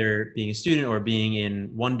from either being a student or being in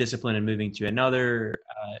one discipline and moving to another,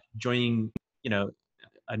 joining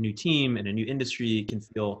a new team and a new industry can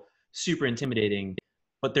feel super intimidating,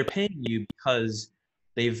 but they're paying you because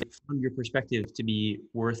they've found your perspective to be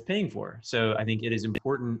worth paying for. So I think it is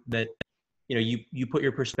important that you put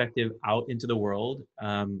your perspective out into the world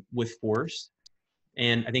with force.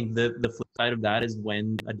 And I think the flip side of that is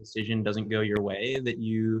when a decision doesn't go your way, that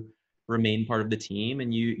you remain part of the team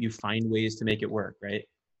and you find ways to make it work, right?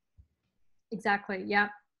 Exactly. Yeah.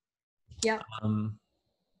 Yeah.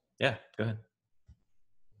 Yeah. Go ahead.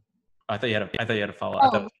 I thought you had a follow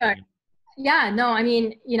up. Oh, sorry. Yeah. No. I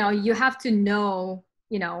mean, you have to know,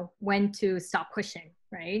 when to stop pushing,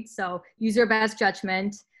 right? So use your best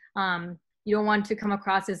judgment. You don't want to come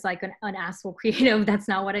across as like an asshole creative. That's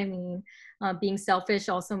not what I mean. Being selfish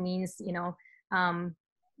also means,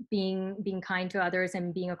 being kind to others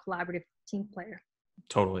and being a collaborative team player.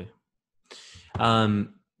 Totally.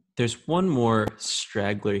 There's one more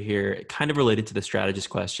straggler here, kind of related to the strategist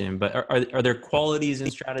question, but are there qualities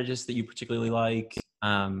in strategists that you particularly like?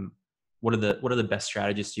 What are the best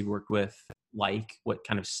strategists you've worked with? Like, what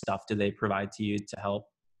kind of stuff do they provide to you to help?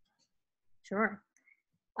 Sure.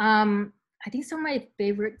 I think some of my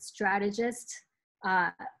favorite strategists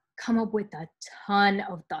come up with a ton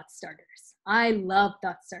of thought starters. I love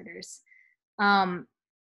thought starters.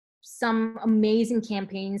 Some amazing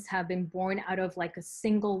campaigns have been born out of like a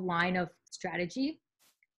single line of strategy.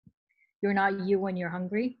 "You're not you when you're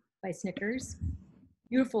hungry" by Snickers.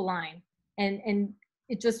 Beautiful line. And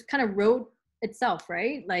it just kind of wrote itself,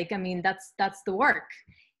 right? Like, I mean, that's the work.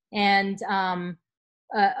 And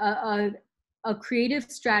a creative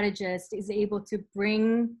strategist is able to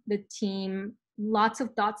bring the team lots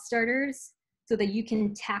of thought starters so that you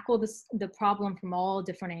can tackle the problem from all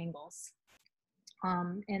different angles.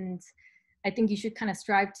 And I think you should kind of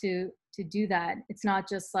strive to do that. It's not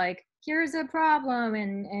just like, here's a problem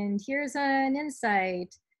and here's an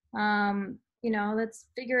insight. Let's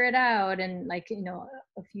figure it out. And like,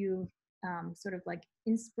 a few sort of like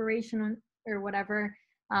inspiration or whatever.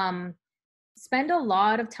 Spend a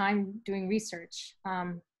lot of time doing research.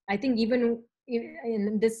 I think even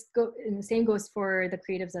and the same goes for the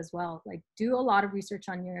creatives as well. Like, do a lot of research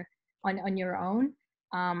on your own,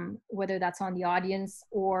 whether that's on the audience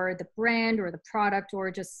or the brand or the product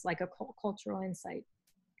or just like a cultural insight.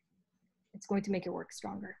 It's going to make your work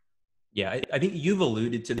stronger. Yeah, I think you've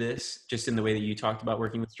alluded to this just in the way that you talked about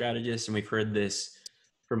working with strategists, and we've heard this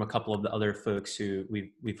from a couple of the other folks who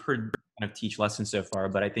we've heard kind of teach lessons so far.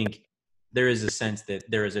 But I think there is a sense that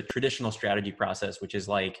there is a traditional strategy process, which is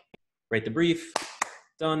like, write the brief,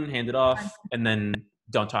 done, hand it off, and then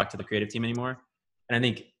don't talk to the creative team anymore. And I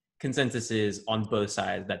think consensus is on both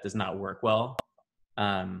sides that does not work well.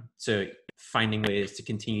 So finding ways to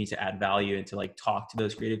continue to add value and to like talk to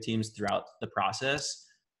those creative teams throughout the process.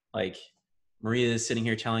 Like Maria is sitting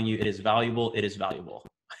here telling you it is valuable. It is valuable.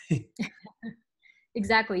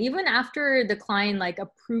 Exactly. Even after the client like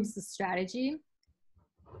approves the strategy,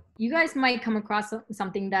 you guys might come across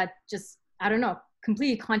something that just, I don't know,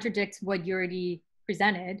 completely contradicts what you already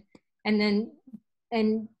presented.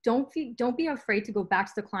 And don't be afraid to go back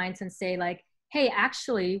to the clients and say like, hey,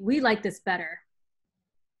 actually, we like this better.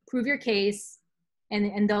 Prove your case,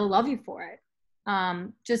 and they'll love you for it.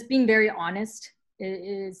 Just being very honest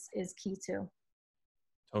is key too.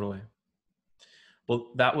 Totally.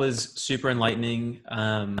 Well, that was super enlightening.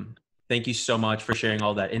 Thank you so much for sharing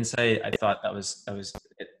all that insight. I thought that was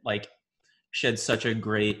like shed such a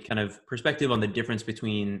great kind of perspective on the difference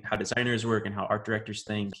between how designers work and how art directors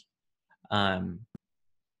think.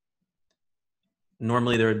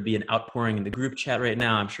 normally there would be an outpouring in the group chat right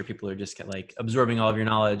now. I'm sure people are just like absorbing all of your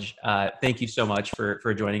knowledge. Thank you so much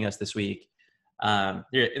for joining us this week.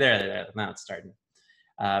 There. Now it's starting.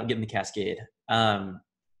 Getting the cascade.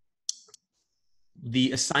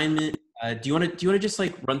 The assignment. Do you want to just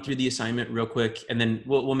like run through the assignment real quick, and then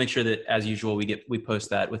we'll make sure that as usual we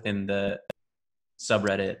post that within the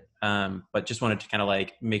subreddit. But just wanted to kind of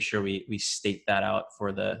like make sure we state that out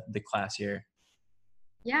for the class here.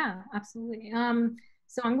 Yeah, absolutely.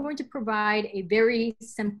 So I'm going to provide a very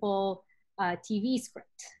simple TV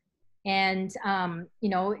script. And,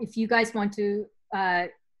 if you guys want to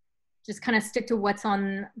just kind of stick to what's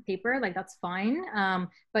on paper, like that's fine.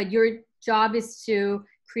 But your job is to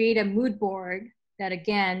create a mood board that,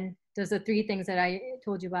 again, does the 3 things that I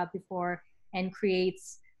told you about before and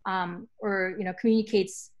creates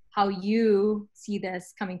communicates how you see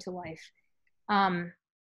this coming to life.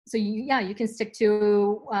 So you can stick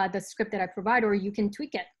to the script that I provide, or you can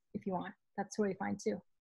tweak it if you want. That's totally fine too.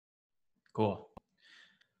 Cool.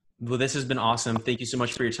 Well, this has been awesome. Thank you so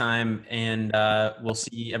much for your time, and we'll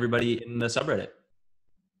see everybody in the subreddit.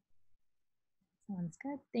 Sounds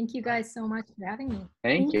good. Thank you guys so much for having me.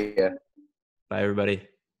 Thank you. Bye, everybody.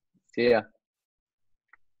 See ya.